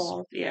things,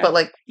 claw, yeah, but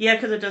like yeah,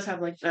 because it does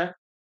have like the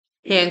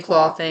hand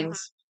claw things.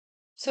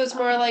 So it's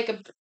more like a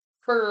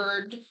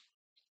bird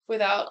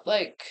without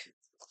like.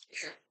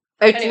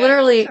 It's Anyway.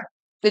 literally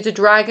it's a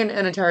dragon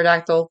and a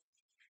pterodactyl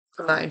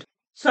combined.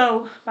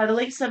 So, by the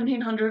late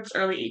 1700s,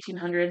 early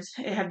 1800s,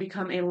 it had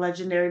become a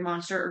legendary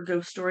monster or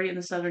ghost story in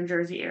the southern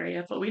Jersey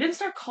area. But we didn't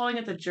start calling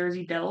it the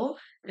Jersey Devil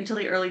until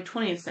the early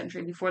 20th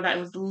century. Before that, it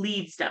was the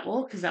Leeds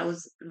Devil, because that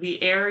was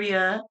the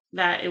area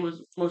that it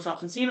was most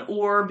often seen,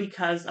 or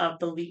because of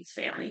the Leeds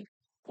family,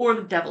 or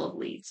the Devil of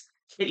Leeds.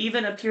 It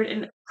even appeared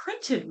in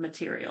printed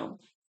material.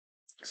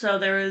 So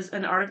there was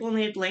an article in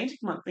the Atlantic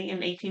Monthly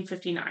in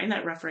 1859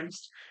 that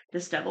referenced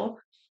this devil.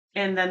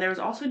 And then there was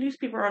also a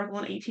newspaper article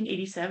in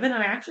 1887. And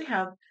I actually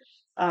have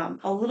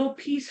a little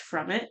piece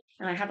from it,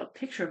 and I have a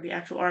picture of the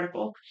actual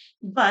article.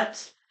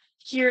 But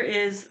here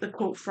is the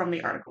quote from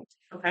the article.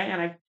 Okay,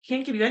 and I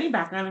can't give you any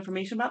background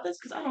information about this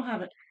because I don't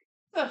have it.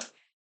 Ugh.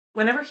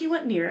 Whenever he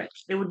went near it,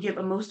 it would give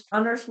a most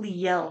unearthly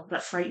yell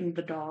that frightened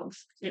the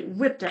dogs. It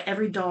whipped at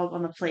every dog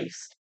on the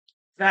place.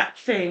 That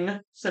thing,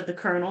 said the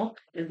colonel,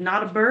 is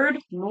not a bird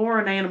nor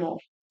an animal,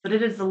 but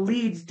it is the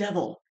Leeds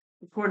Devil,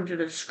 according to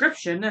the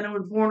description, and it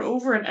was born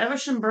over in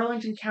Evesham,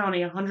 Burlington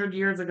County 100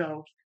 years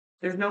ago.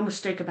 There's no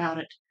mistake about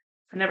it.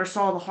 I never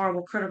saw the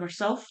horrible critter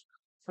myself,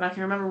 but I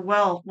can remember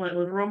well when it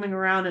was roaming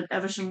around in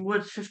Evesham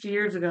woods 50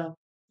 years ago,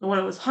 and when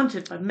it was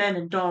hunted by men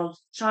and dogs,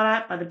 shot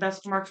at by the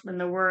best marksmen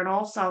there were in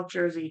all South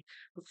Jersey,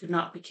 but could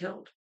not be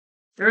killed.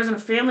 There isn't a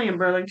family in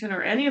Burlington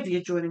or any of the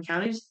adjoining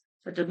counties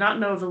that did not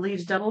know of the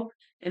Leeds Devil,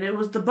 and it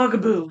was the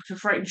bugaboo to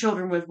frighten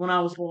children with when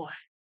I was a boy.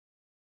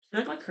 You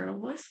like my colonel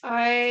voice?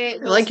 I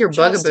was like your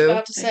just bugaboo.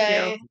 about to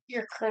Thank say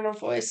your colonel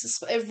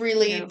voice it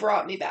really Yeah.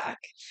 brought me back.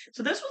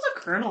 So this was a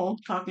colonel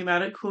talking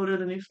about it, quoted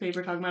the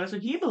newspaper talking about it, so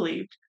he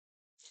believed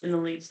in the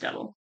Leeds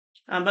Devil.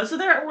 But so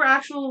there were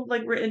actual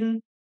like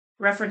written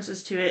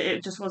references to it.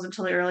 It just wasn't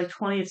until the early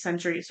 20th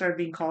century it started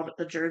being called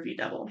the Jersey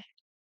Devil.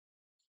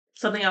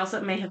 Something else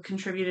that may have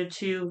contributed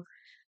to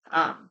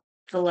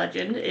the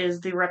legend is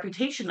the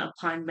reputation of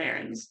Pine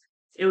Barrens.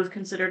 It was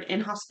considered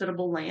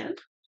inhospitable land.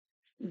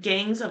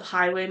 Gangs of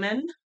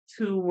highwaymen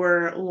who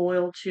were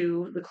loyal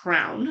to the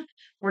crown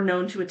were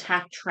known to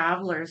attack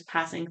travelers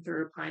passing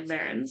through Pine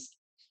Barrens.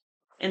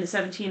 In the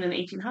 17 and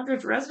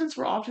 1800s, residents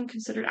were often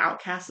considered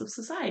outcasts of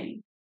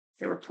society.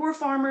 There were poor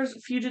farmers,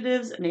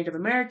 fugitives, Native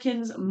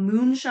Americans,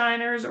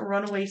 moonshiners,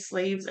 runaway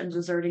slaves, and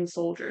deserting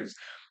soldiers.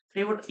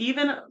 They would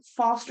even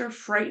foster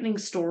frightening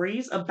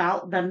stories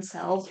about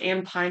themselves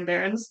and Pine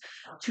Barrens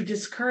to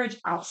discourage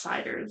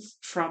outsiders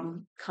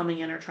from coming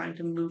in or trying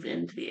to move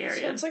into the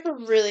area. Sounds like a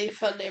really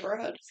fun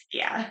neighborhood.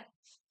 Yeah.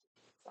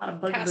 A lot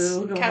of bugaboo Cast,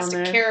 going cast on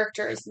of there.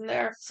 characters in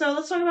there. So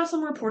let's talk about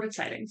some reported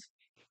sightings.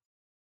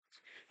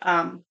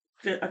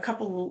 A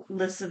couple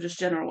lists of just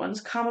general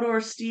ones.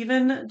 Commodore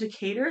Stephen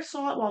Decatur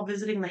saw it while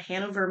visiting the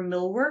Hanover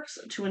Mill Works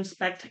to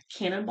inspect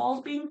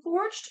cannonballs being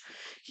forged.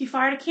 He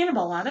fired a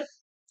cannonball at it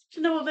to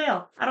no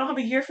avail. I don't have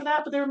a year for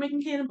that, but they were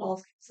making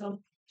cannonballs.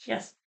 So,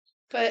 yes.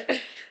 But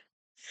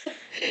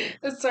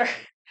sorry.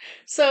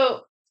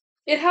 So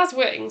it has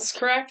wings,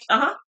 correct?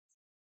 Uh-huh.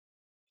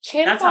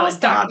 Cannonballs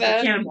That's how it back dodged the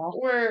then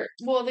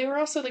cannonball. they were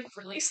also like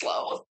really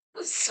slow.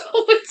 So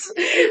it's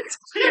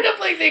kind of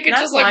like they could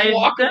That's just like why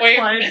walk away that's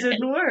why from it it.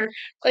 didn't work.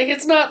 Like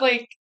it's not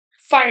like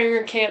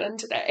firing a cannon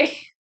today.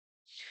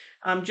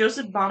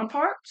 Joseph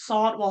Bonaparte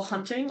saw it while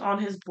hunting on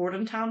his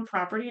Bordentown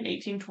property in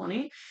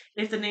 1820.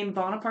 If the name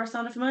Bonaparte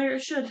sounded familiar,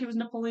 it should. He was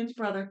Napoleon's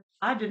brother.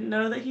 I didn't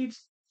know that he'd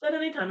spent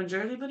any time in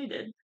Jersey, but he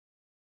did.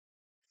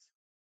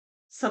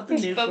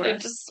 Something new So for they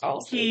us. just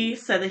all He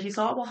said that he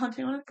saw it while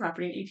hunting on his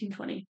property in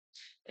 1820.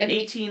 In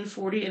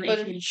 1840 and but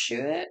 18... did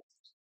shoot it?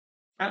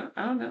 I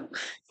don't know.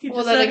 He Well,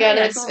 just then said, again,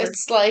 "Hey, I it's saw it."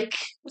 it's like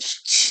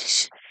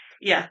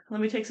Yeah,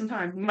 let me take some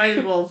time. Might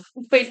as well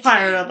wait,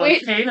 fire up a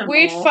wait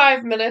cannonball.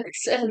 5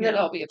 minutes and then Yeah.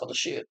 I'll be able to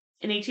shoot.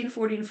 In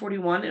 1840 and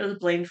 41, it was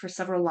blamed for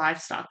several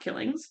livestock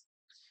killings.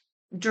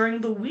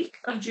 During the week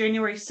of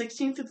January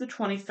 16th through the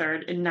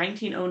 23rd in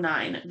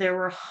 1909, there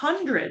were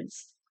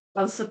hundreds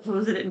of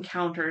supposed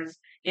encounters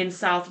in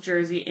South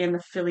Jersey and the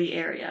Philly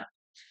area.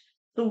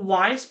 The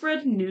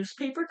widespread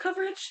newspaper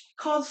coverage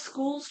caused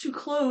schools to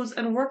close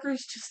and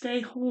workers to stay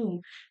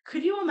home.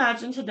 Could you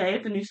imagine today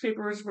if the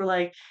newspapers were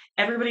like,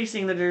 everybody's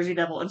seeing the Jersey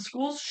Devil, and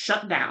schools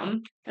shut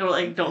down and were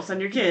like, don't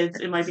send your kids,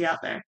 it might be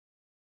out there.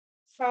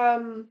 I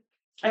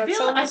That feel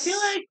sounds-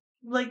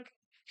 like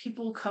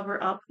people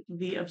cover up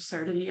the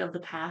absurdity of the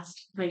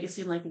past, make it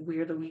seem like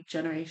we're the weak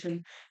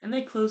generation, and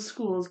they close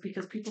schools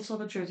because people saw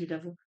the Jersey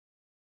Devil.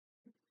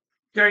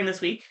 During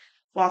this week,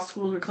 while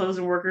schools were closed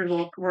and workers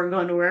weren't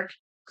going to work,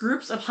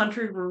 groups of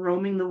hunters were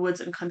roaming the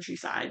woods and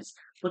countrysides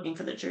looking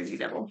for the Jersey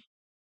Devil.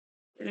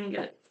 They didn't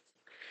get it.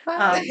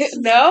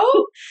 No?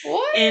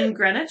 What? In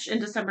Greenwich, in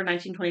December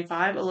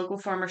 1925, a local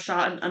farmer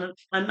shot an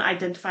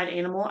unidentified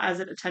animal as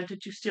it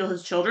attempted to steal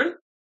his children.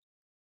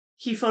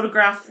 He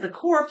photographed the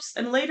corpse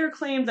and later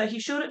claimed that he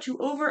showed it to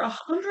over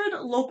 100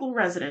 local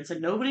residents and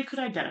nobody could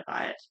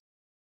identify it.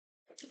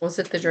 Was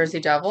it the Jersey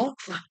Devil?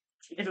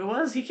 If it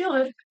was, he killed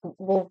it.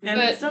 Well, And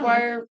But it's done.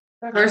 why are...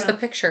 where's the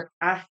picture?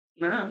 I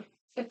don't know.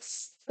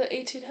 It's the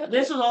 1800s.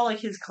 This was all like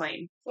his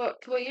claim. What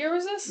year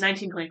was this?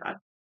 1925.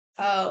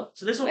 Oh.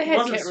 So this I one had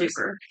wasn't cameras.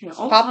 super. Almost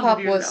Pop 100 Pop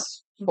years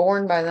was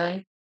born by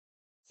then.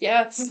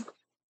 Yeah, it's...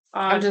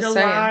 I'm just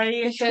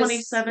July saying.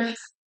 27th,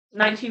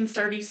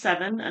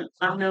 1937, an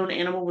unknown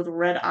animal with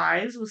red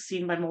eyes was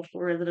seen by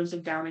multiple residents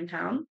of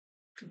Downingtown.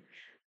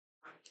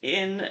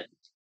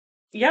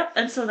 Yep,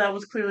 and so that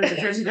was clearly the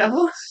Jersey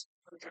Devil.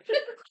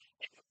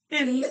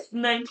 In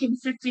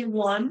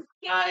 1951,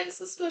 Guys,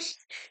 this was...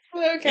 In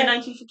Okay.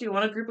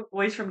 1951, a group of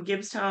boys from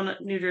Gibbstown,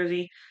 New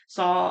Jersey,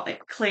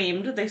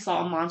 claimed they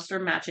saw a monster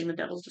matching the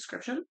devil's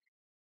description.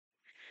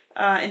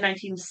 In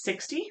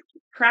 1960,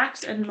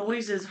 cracks and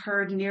noises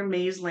heard near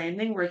Mays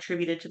Landing were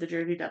attributed to the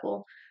Jersey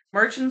Devil.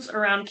 Merchants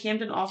around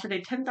Camden offered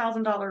a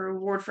 $10,000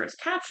 reward for its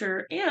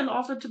capture and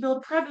offered to build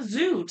a private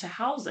zoo to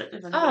house it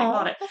if anybody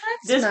bought it. well,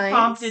 that's This nice.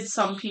 prompted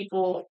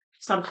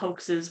some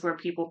hoaxes where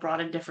people brought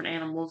in different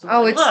animals. And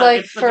Oh, were it's "Look, like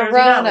it's the for Jersey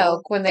Devil."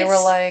 Roanoke when they were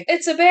It's- like,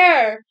 It's a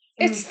bear.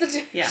 It's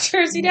the Yeah.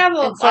 Jersey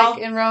Devil. it's like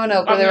in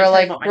Roanoke where I'm they gonna were tell you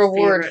like, about my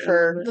reward favorite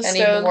for The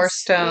any more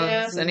stones,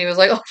 stones. yeah. And he was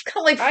like, oh, I've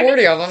got like I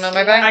 40 of them in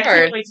my yeah, I can't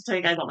backyard. wait to tell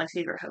you guys about my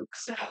favorite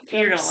hoax. Oh,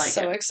 You're I'm gonna like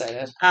so it.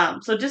 excited.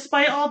 So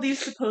despite all these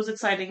supposed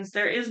sightings,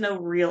 there is no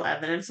real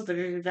evidence of the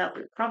Jersey Devil.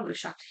 You're probably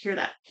shocked to hear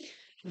that.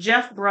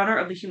 Jeff Brunner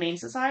of the Humane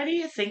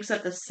Society thinks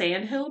that the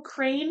sandhill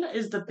crane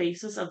is the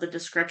basis of the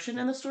description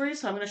in the story.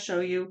 So I'm going to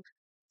show you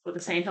what the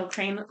sandhill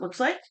crane looks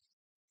like.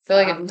 I feel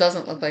like Um, it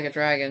doesn't look like a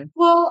dragon.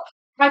 Well,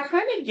 I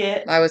kind of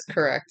get I was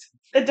correct.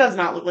 it does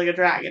not look like a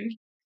dragon.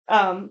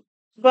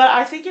 But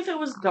I think if it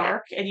was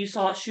dark and you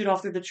saw it shoot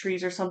off through the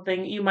trees or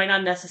something, you might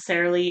not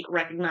necessarily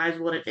recognize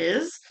what it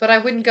is. But I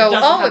wouldn't go,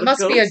 doesn't oh, have it a must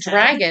be a ghost head.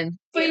 dragon.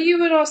 But you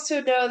would also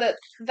know that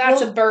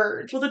that's a Well-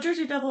 bird. Well, the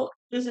Jersey Devil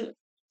isn't.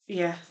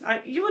 Yeah,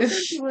 you would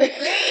think he would.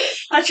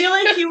 I feel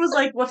like he was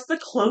like, "What's the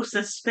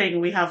closest thing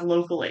we have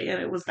locally?"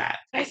 And it was that.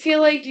 I feel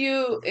like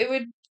it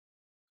would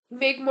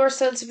make more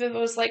sense if it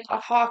was like a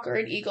hawk or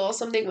an eagle,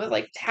 something with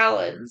like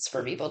talons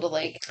for people to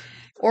like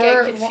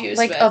Or confused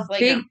like with, a like,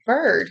 big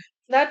bird.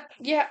 that.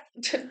 Yeah.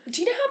 Do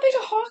you know how big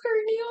a hawk or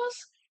an eagle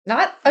is?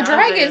 Not a Not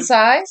dragon big.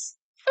 size.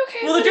 Okay,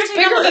 Well, the but it's Jersey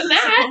bigger Devil than isn't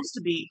that. supposed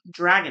to be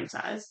dragon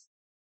size.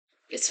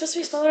 It's supposed to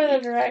be smaller than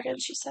a dragon.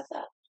 She said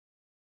that.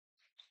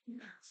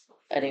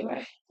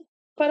 Anyway,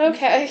 but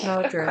okay. No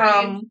A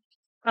dragon. crane.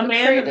 A A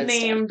man crane instead.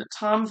 named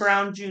Tom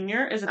Brown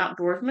Jr. is an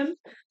outdoorsman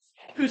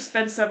who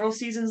spent several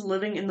seasons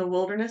living in the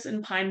wilderness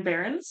in Pine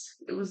Barrens.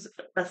 It was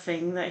a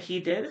thing that he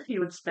did. He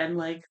would spend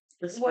like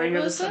the What spring or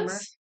the was summer.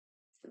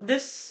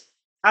 this?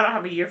 I don't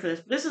have a year for this.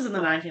 But this is in the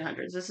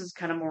 1900s. This is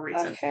kind of more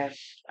recent. Okay.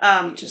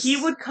 He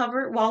Just- would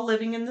cover while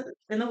living in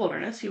the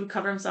wilderness. He would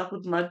cover himself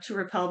with mud to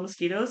repel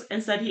mosquitoes,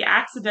 and said he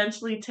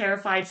accidentally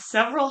terrified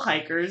several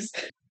hikers.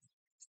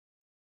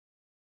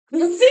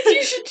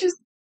 You should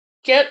just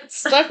get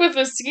stuck with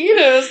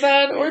mosquitoes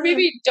then, or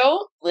maybe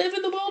don't live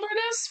in the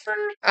wilderness for.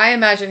 I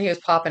imagine he was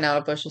popping out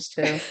of bushes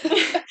too.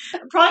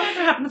 Probably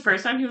after it happened the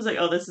first time, he was like,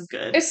 "Oh, this is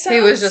good." It sounds,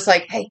 He was just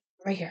like, hey,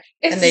 right here.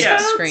 It and they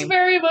just sounds scream.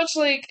 very much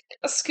like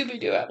a Scooby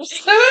Doo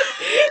episode.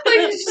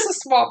 Like he's just a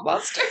swamp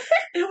monster.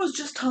 It was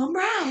just Tom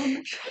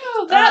Brown.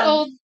 Oh, that Um,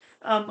 old.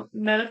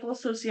 Medical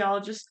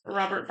sociologist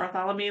Robert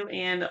Bartholomew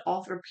and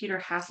author Peter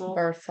Hassel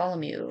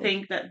Bartholomew.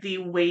 think that the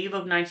wave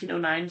of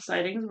 1909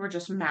 sightings were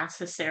just mass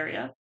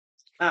hysteria.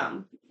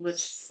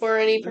 Which For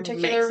any makes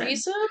particular sense.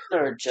 reason,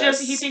 or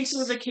just he thinks it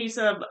was a case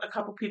of a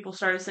couple people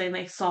started saying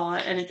they saw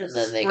it and it just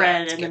then they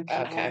spread got and then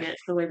scared. people Okay. get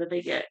the way that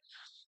they get.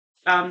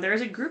 There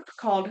is a group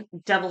called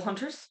Devil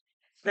Hunters.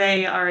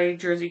 They are a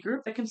Jersey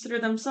group that consider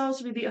themselves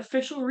to be the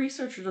official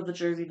researchers of the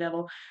Jersey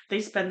Devil.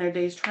 They spend their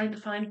days trying to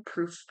find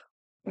proof.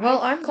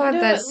 Well, I'm glad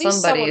know, that at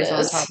least somebody someone is on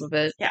is. top of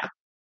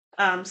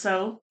it.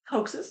 So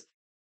hoaxes.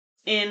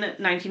 In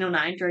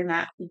 1909, during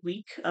that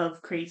week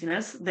of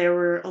craziness, there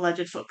were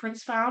alleged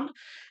footprints found.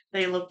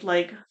 They looked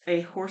like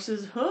a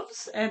horse's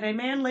hooves, and a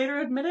man later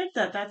admitted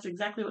that that's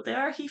exactly what they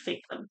are. He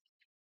faked them.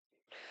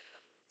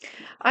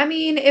 I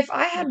mean, if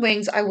I had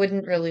wings, I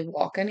wouldn't really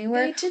walk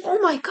anywhere. They did- Oh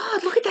my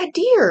god, look at that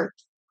deer.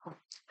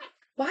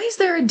 Why is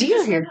there a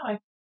deer here?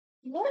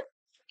 What?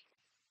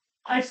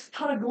 I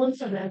caught a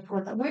glimpse of it.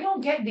 We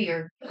don't get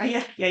deer.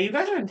 Yeah, you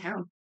guys are in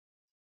town.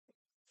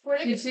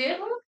 Where You see it?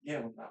 Yeah,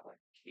 well, not like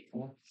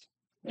people.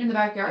 In the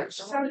backyard? It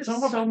sounded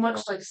so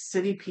much like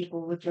city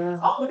people with the.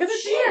 Oh, look at the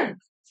shit. deer!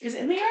 Is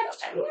it in the yard?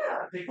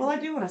 Yeah. Well, I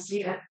do want to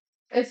see it.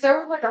 If there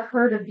were like a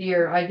herd of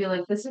deer, I'd be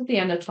like, this is the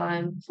end of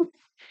time.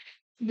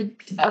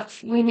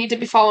 We need to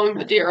be following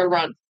the deer and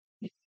run.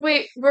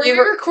 Wait, were we We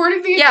were-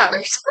 recording the Yeah,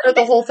 entire for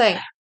the whole thing.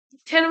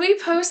 Can we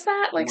post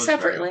that like Was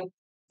separately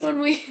when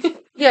we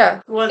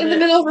Yeah. Was in the it-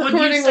 middle of would you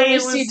recording say when we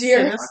it was see deer?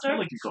 I Sinister? feel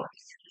like you go. All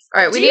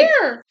right, we need.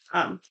 Deer.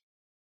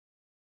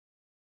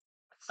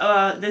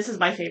 This is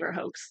my favorite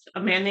hoax.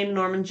 A man named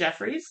Norman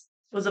Jeffries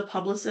was a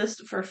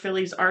publicist for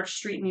Philly's Arch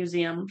Street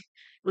Museum.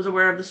 Was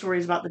aware of the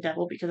stories about the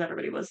devil because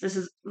everybody was. This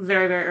is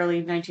very, very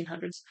early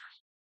 1900s.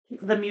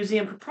 The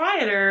museum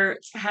proprietor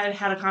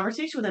had a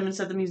conversation with him and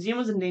said the museum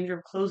was in danger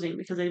of closing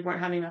because they weren't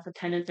having enough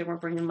attendance. They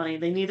weren't bringing money.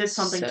 They needed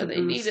something So to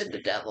they boost needed the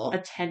devil.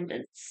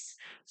 attendance.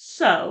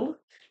 So,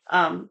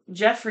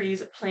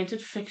 Jeffries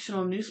planted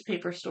fictional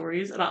newspaper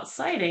stories about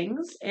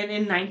sightings, and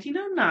in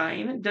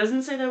 1909, it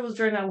doesn't say that it was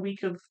during that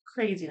week of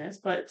craziness,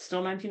 but it's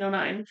still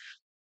 1909,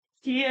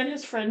 he and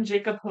his friend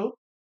Jacob Hope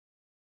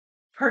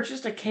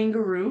purchased a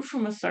kangaroo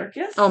from a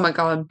circus. Oh my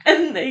god.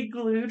 And they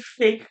glued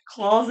fake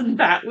claws and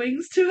bat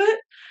wings to it,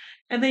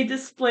 and they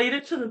displayed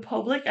it to the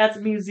public at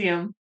the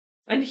museum.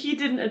 And he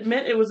didn't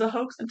admit it was a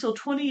hoax until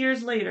 20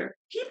 years later.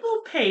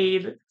 People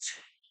paid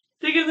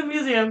to go to the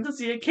museum to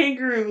see a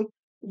kangaroo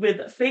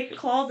with fake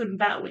claws and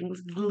bat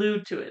wings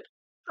glued to it.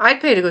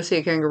 I'd pay to go see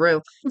a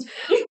kangaroo.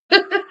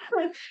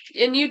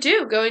 And you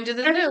do going to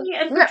the And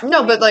zoo. for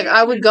No, but like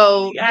I 20 would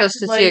go years, he just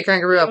acted to see a like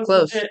kangaroo it up was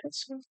close. legit.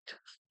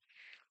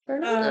 They're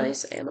not Um,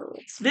 nice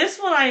animals. This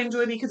one I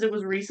enjoy because it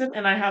was recent,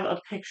 and I have a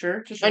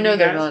picture to show I know you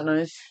they're guys. not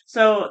nice.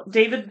 So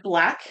David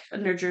Black, a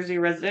New Jersey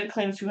resident,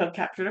 claims to have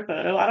captured a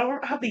photo. I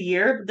don't have the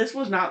year, but this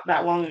was not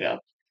that long ago.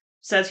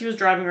 Says he was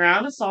driving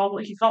around and saw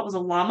what he thought was a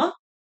llama.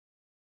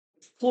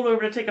 Pulled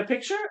over to take a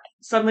picture.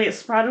 Suddenly it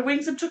sprouted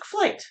wings and took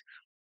flight.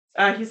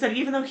 He said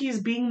even though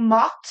he's being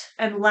mocked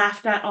and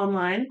laughed at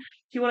online,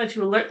 he wanted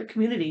to alert the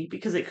community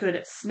because it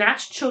could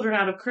snatch children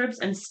out of cribs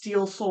and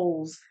steal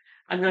souls.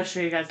 I'm going to show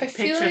you guys the I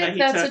feel picture that like he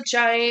that's took. a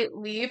giant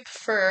leap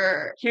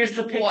for Here's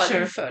the one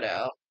picture.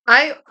 photo.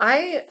 I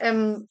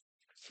am.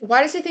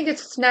 Why does he think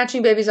it's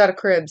snatching babies out of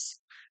cribs?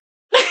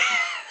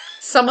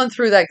 Someone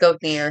threw that goat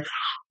in the air.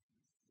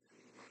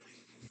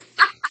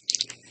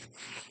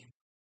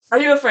 Are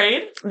you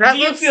afraid? That Do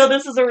you looks- feel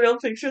this is a real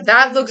picture? of the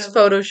That Jersey looks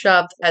Devil?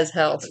 photoshopped as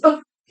hell.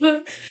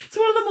 It's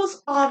one of the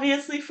most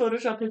obviously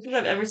photoshopped pictures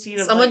I've ever seen.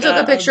 Of Someone like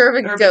took a picture of a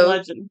urban goat,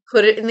 legend.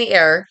 put it in the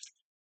air,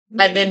 and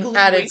Maybe then glued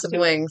added wings some to it.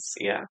 wings.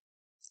 Yeah,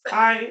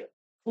 I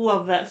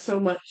love that so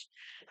much.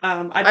 I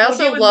told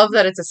also you in- love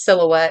that it's a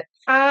silhouette.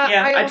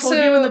 Yeah, I told you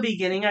in the also,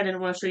 beginning I didn't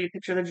want to show you a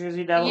picture of the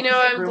Jersey Devil. you know,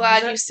 'cause it I'm ruins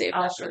glad it. you saved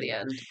I'll that show for the you.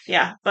 end.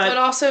 Yeah, But but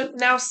also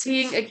now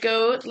seeing a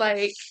goat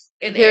like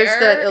in Here's air,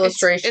 that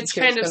illustration it's she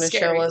was kind of going to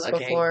scary show us looking.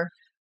 before.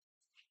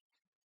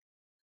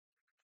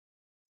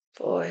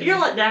 Boy, you're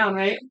let down,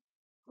 right?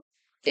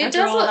 it after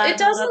does all look. that It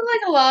does build-up. look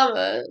like a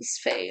llama's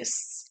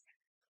face.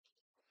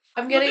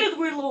 I'm Look getting at his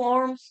weird little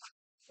arms.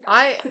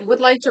 I would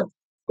like to.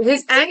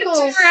 His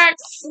ankles.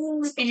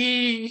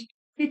 T-Rex.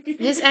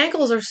 His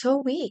ankles are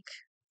so weak.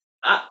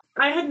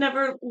 I had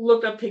never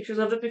looked up pictures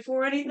of it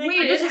before or anything.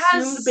 Wait, I just it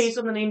assumed has- based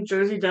on the name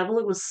Jersey Devil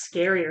it was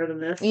scarier than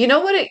this. You know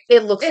what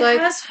it looks It like?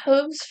 has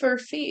hooves for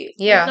feet.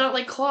 Yeah. Not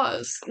like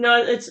claws.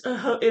 No, it's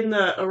in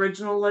the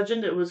original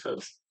legend it was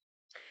hooves.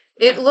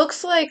 It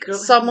looks like Go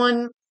ahead.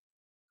 someone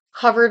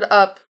covered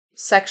up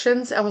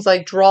sections and was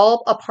like, draw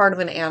a part of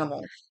an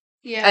animal.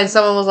 Yeah. And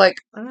someone was like,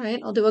 all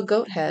right, I'll do a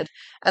goat head.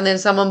 And then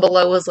someone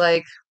below was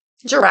like,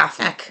 giraffe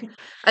neck.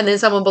 And then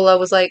someone below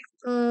was like,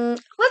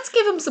 let's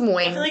give him some I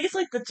wings. feel like it's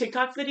like the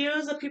TikTok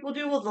videos that people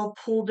do where they'll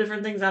pull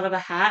different things out of a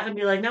hat and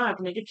be like, now I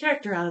can make a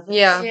character out of it.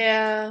 Yeah.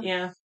 Yeah.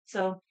 Yeah.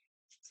 So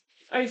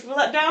are you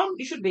let down?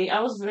 You should be.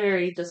 I was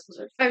very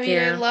disappointed. I mean,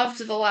 Yeah. I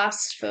loved the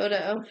last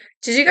photo.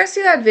 Did you guys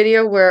see that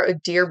video where a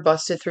deer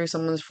busted through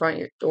someone's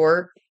front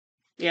door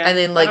Yeah. and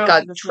then I like don't got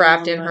think it's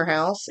trapped really in her long,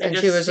 house? but And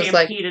it she was just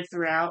like, stampeded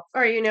throughout.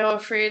 Are you now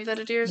afraid that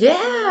a deer is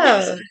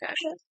Yeah. Okay.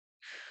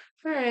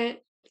 All right.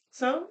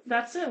 So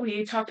that's it.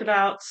 We talked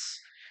about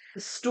the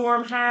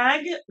Storm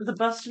Hag, the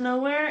Bust of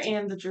Nowhere,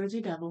 and the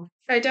Jersey Devil.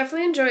 I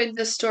definitely enjoyed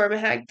the Storm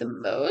Hag the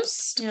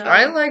most. Yeah.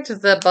 I liked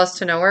the bust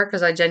to nowhere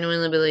because I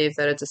genuinely believe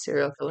that it's a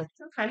serial killer.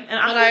 Okay, and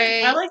But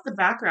I like the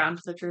background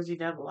to the Jersey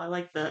Devil. I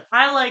like the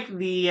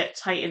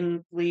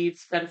Titan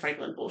leads Ben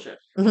Franklin bullshit.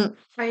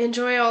 I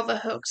enjoy all the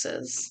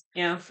hoaxes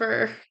Yeah,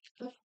 for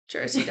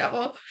Jersey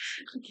Devil.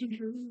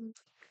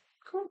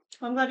 cool.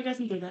 I'm glad you guys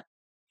enjoyed that.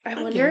 I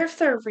Thank wonder you. if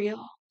they're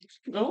real.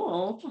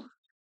 Oh,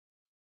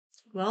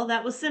 well,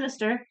 that was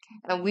sinister.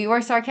 And we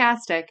were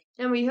sarcastic.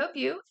 And we hope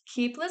you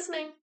keep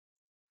listening.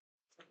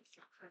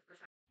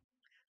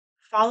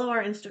 Follow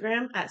our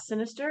Instagram at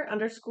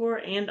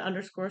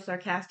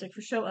sinister_and_sarcastic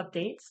for show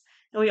updates,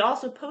 and we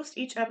also post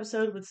each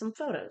episode with some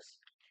photos.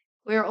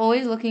 We're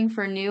always looking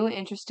for new,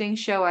 interesting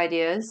show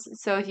ideas.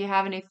 So if you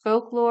have any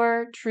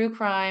folklore, true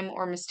crime,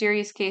 or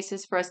mysterious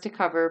cases for us to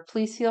cover,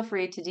 please feel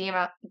free to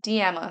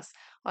DM us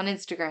on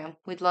Instagram.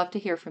 We'd love to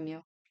hear from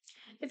you.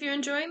 If you're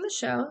enjoying the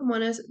show and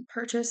want to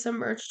purchase some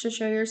merch to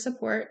show your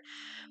support,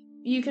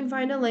 you can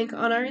find a link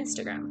on our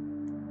Instagram.